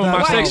Also, bitch come in it's my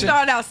not- Why you section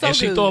started out so and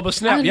she good? throw up a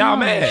snap, I y'all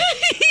know. mad.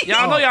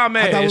 Y'all know y'all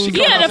mad. I thought And it she was-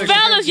 throw up Yeah, my the section.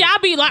 fellas, y'all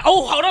be like,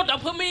 "Oh, hold on,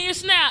 don't put me in your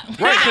snap." Right,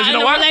 because you In know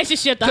the why?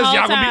 relationship the Because whole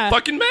y'all time. gonna be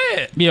fucking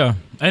mad. Yeah.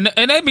 And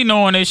they be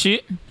knowing that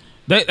shit.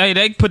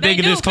 They put their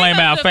They do. disclaimer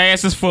out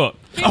fast as fuck.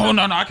 Oh,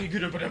 no, I can't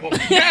get up with that. God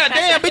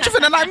damn, bitch, you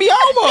finna knock me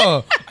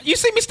over. You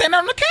see me standing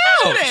on the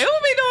couch. Who be doing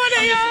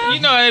that, y'all? You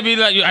know, they be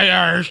like,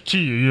 I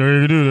chill. You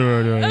ain't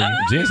do that.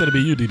 Jen said to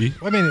be you,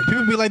 DD. Wait a minute,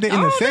 people be like that in I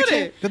the don't do section.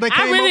 that. That they I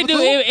came really over do.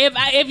 to? If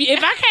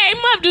I came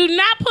up, do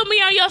not put me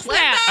on your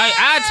snap.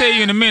 I'll tell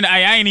you in a minute.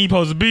 I ain't even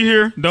supposed to be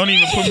here. Don't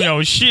even put me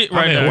on shit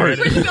right at now. work.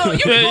 You be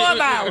going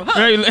viral. Huh?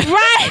 Hey,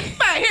 Right?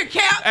 Man, here,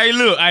 Cap. hey,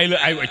 look.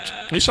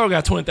 This show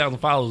got 20,000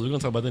 followers. We're gonna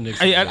talk about that next.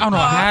 Hey, I don't know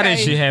how that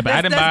okay. shit happened. I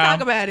Let's didn't buy talk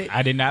them. about it.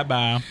 I did not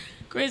buy them.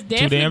 Chris Too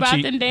dancing damn about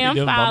cheap. them damn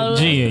Them followers.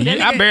 Gee,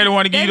 That I nigga- barely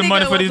want to give you the that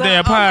money nigga for this was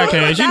damn a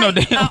podcast. You know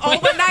overnight- damn. a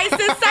overnight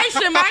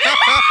sensation, man.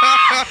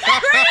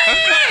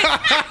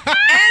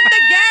 And the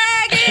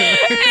gagging.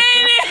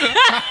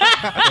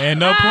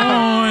 And the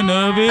point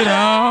of it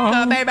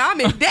all. Baby, I'm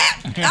in debt.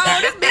 Oh,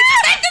 this bitch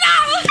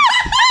 $50.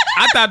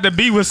 I thought the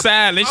B was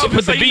silent. She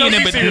put the B in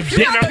there, but the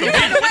You had to wait.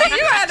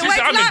 You had to wait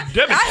said, till "I'm in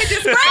debit." I hit this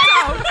scratch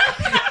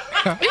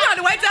off. You had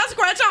to wait till I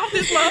scratch off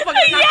this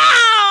motherfucker. Yo,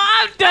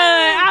 I'm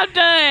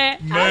done.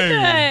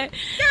 Man.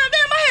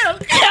 Goddamn, my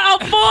head.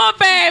 A full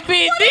bad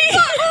bitch.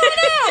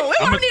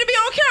 It won't need to be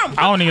on camera.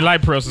 I don't even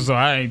like pretzels, so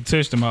I ain't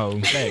touched them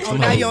hoes. Oh,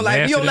 now you don't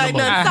like nothing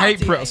I hate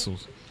salty.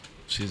 pretzels.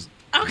 She's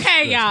Oh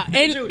Okay, y'all.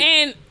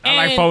 And I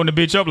like folding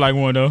the bitch up like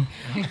one though.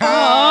 Origami,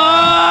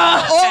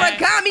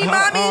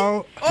 mommy.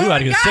 Oh, You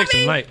gotta get sex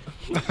Origami. tonight.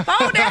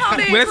 Hold that on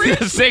there, Let's Chris. get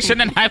the section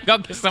tonight. Go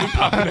get some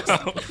hoes.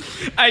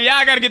 Hey,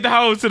 y'all gotta get the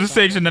hoes to the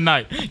section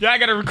tonight. Y'all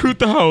gotta recruit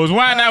the hoes.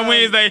 Why not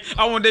Wednesday?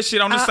 I want that shit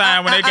on the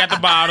sign when they got the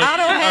bottle. I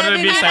don't have the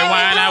any bitch say,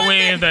 why hoes. not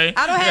Wednesday?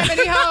 I don't have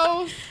any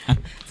hoes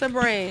to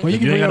bring. well, you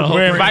can You bring ain't up got a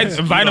Well, whole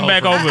invite them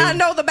back over. I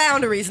know the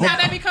boundaries now.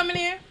 Now they be coming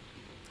in.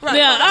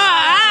 yeah,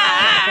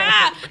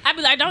 I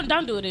be like, don't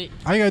do it.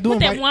 All you gotta do Put is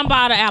that invite one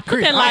bottle out. Put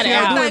Chris. that All lighter you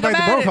gotta do out. is invite the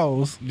Think broke about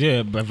hoes.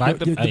 Yeah, but invite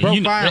them. The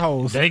broke fire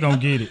hoes. They gonna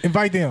get it.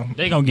 Invite them.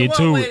 They gonna get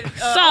to it.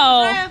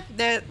 So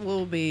That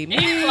will be me.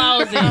 in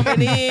closing,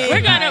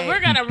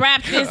 we're gonna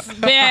wrap this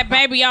bad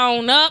baby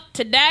on up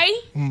today.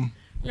 We're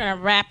gonna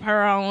wrap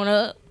her on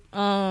up.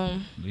 At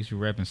least you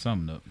wrapping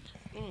something up.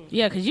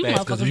 Yeah, because you That's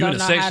because motherfuckers you in don't the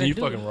know how section, to you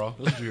do fucking it. raw.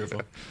 That's what you're here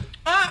for.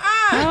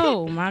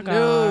 Oh my god.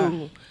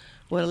 No.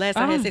 Well, the last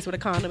time I had sex with a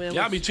condom, it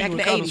Y'all was be back cheating in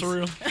with the condoms 80s. for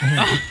real?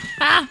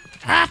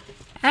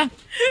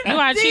 You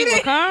want to cheat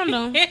with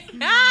condom?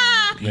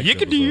 You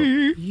can do.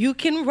 You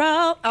can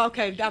roll.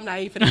 Okay, I'm not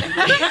even. Okay.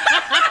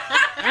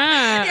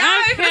 I'm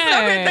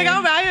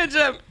out here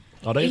jumping.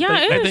 Oh, they Yeah,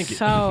 think it's it.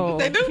 so.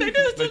 They do.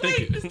 It's They too think late.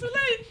 it. It's too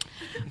late.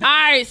 All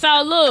right,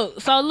 so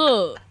look.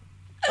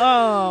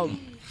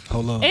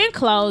 Hold on. In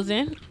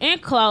closing.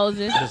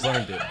 Just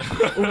learned it.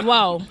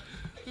 Whoa.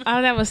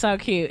 Oh, that was so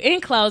cute.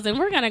 In closing,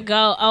 we're gonna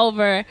go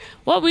over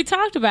what we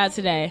talked about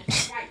today.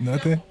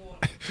 Nothing.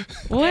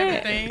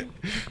 What?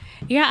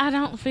 Yeah, I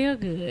don't feel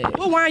good.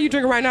 What wine are you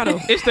drinking right now, though?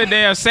 It's the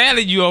damn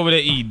salad you over there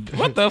eating.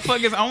 What the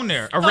fuck is on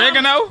there?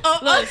 Oregano?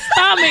 Look,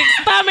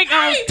 stomach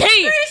on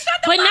teeth.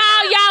 But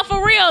now, y'all,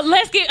 for real,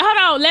 let's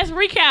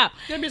recap.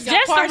 Just to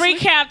parsley.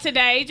 recap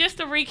today.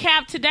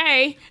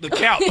 The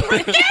cap.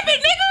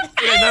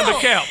 Another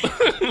cap.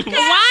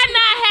 Why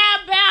not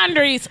have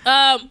boundaries?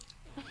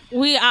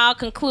 We all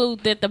conclude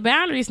that the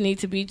boundaries need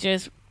to be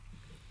just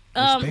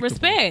respect.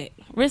 Respect.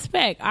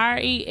 RESPECT. I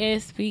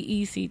was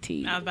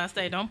about to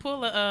say, don't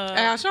pull a.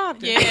 Al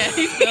Sharpton. Yeah,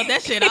 he spelled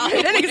that shit out.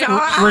 That nigga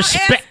said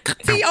Respect.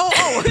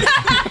 RSTOO.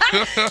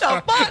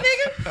 The fuck,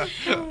 nigga?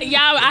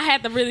 Y'all, I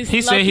had to really.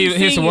 He said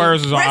his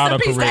words was on Rest in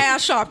peace to autocorrect. Al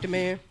Sharpton,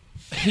 man.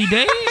 He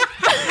did?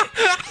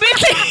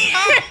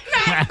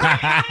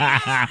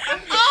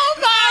 Oh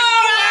my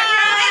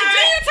God!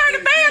 Gina turned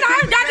the fan. I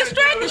got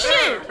distracted.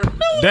 Shit.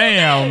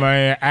 Damn,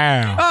 man.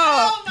 Ow.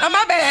 Oh,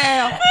 my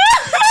bad, Al.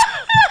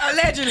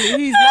 Allegedly,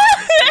 he's not.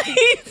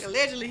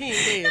 Allegedly, he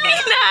ain't dead.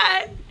 He's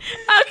not.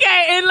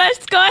 Okay, and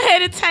let's go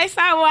ahead and taste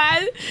our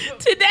wine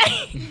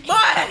today.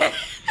 Boy.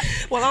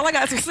 Well, all I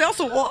got is some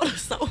seltzer water,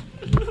 so.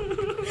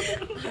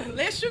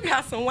 Unless you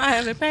got some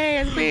wine and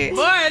pass, bitch.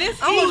 Boy, this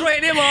I'm gonna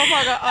drink them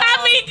motherfucker.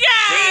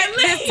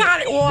 This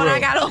tonic water I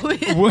got over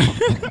here. What,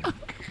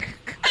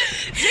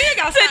 She ain't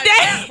got Today-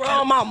 today,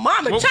 bro. My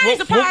mama What-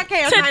 changed the what-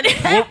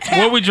 podcast.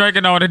 what we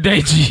drinking on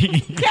today, G?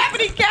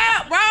 Cappity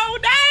cap, bro.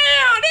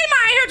 Damn, they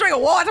might here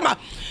drinking water. Talking about,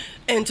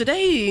 and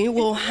today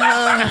we'll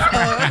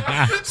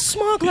have a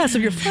small glass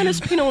of your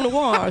finest Pinot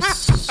Noir.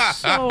 So,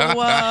 Oh my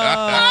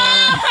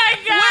God.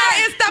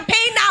 where is the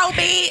Pinot,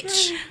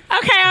 bitch?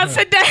 Okay, on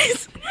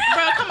today's.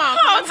 bro, come on.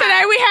 Oh,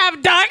 today we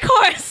have Dark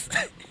Horse.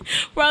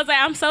 Rose,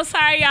 I'm so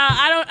sorry, y'all.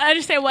 I don't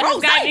understand what has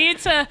Rose. gotten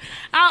into.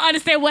 I don't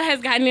understand what has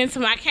gotten into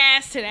my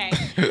cast today.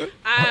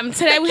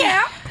 Today we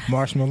Cap.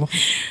 Marshmallow.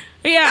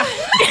 yeah.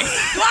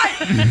 Like,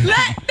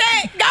 let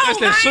that go, That's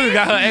that sugar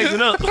got her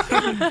acting up.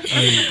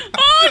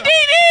 Oh,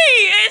 DD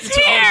is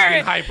here.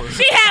 getting hyper.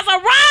 She has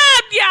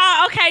arrived,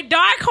 y'all. Okay,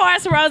 Dark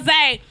Horse Rose.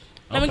 Let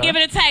me Okay. give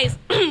it a taste.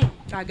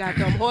 I got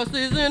them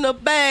horses in the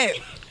bag.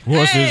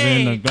 What's this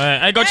in the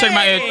bag? Hey, go check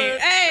my edge.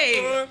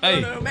 Hey,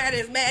 Hey.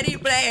 Maddie's Maddie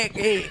Black.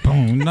 Hey.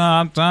 Hold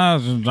on, Hold on,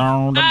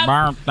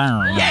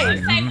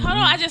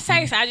 I just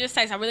taste. I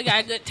really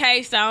got a good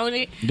taste on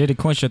it. Did it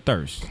quench your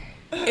thirst?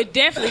 It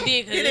definitely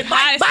did because Hit it's it,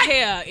 hot as bite.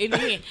 hell. It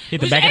did. Hit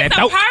the back of It's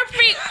that a throat.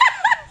 perfect.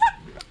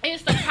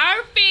 It's the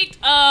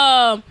perfect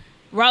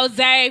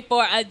rosé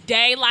for a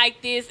day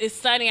like this. It's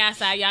sunny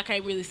outside. Y'all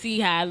can't really see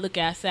how I look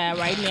outside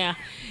right now.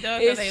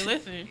 Because they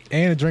listen.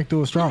 And a drink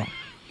through a straw.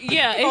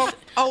 Yeah, it's.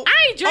 Oh, I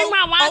ain't drink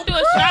my wine through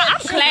a straw. I'm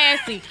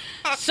classy.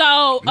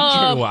 So,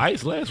 Drinking with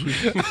ice last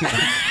week.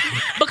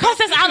 because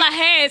that's all I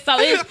had, so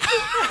it's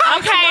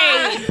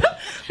okay.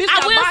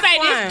 I will say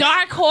this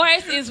Dark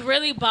Horse is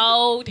really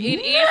bold. It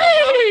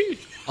is,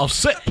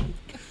 Upset.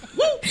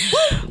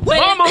 but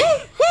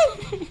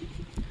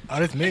Oh,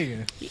 that's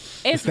Megan.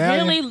 it's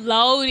Stallion. really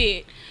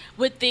loaded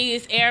with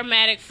these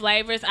aromatic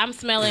flavors. I'm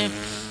smelling.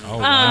 Oh,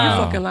 You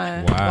wow. fucking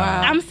lying. Wow.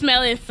 Wow. I'm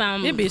smelling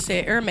some. This bitch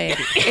said air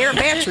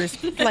mattress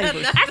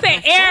flavors. I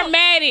said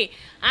aromatic.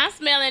 I'm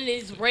smelling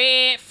this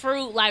red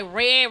fruit, like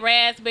red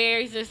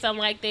raspberries or something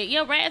like that.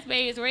 Yeah,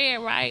 raspberry is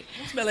red, right?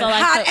 Smelling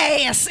hot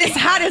ass. It's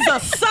hot as a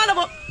son of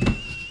a.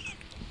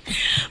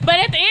 But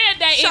at the end of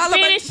the day,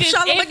 it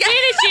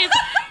finishes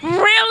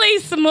really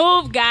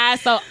smooth,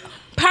 guys. So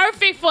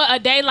perfect for a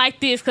day like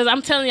this, because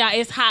I'm telling y'all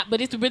it's hot,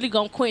 but it's really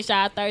gonna quench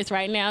our thirst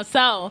right now.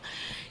 So,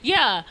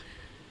 yeah.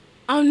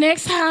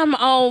 next time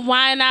on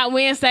Why Not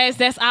Wednesdays,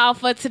 that's all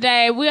for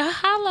today. We'll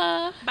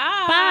holla. Bye.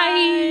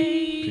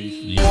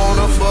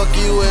 Wanna fuck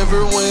you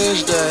every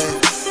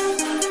Wednesday.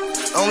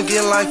 I'm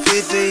getting like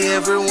 50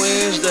 every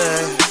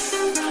Wednesday.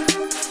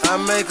 I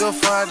make a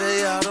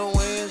Friday out of Wednesday.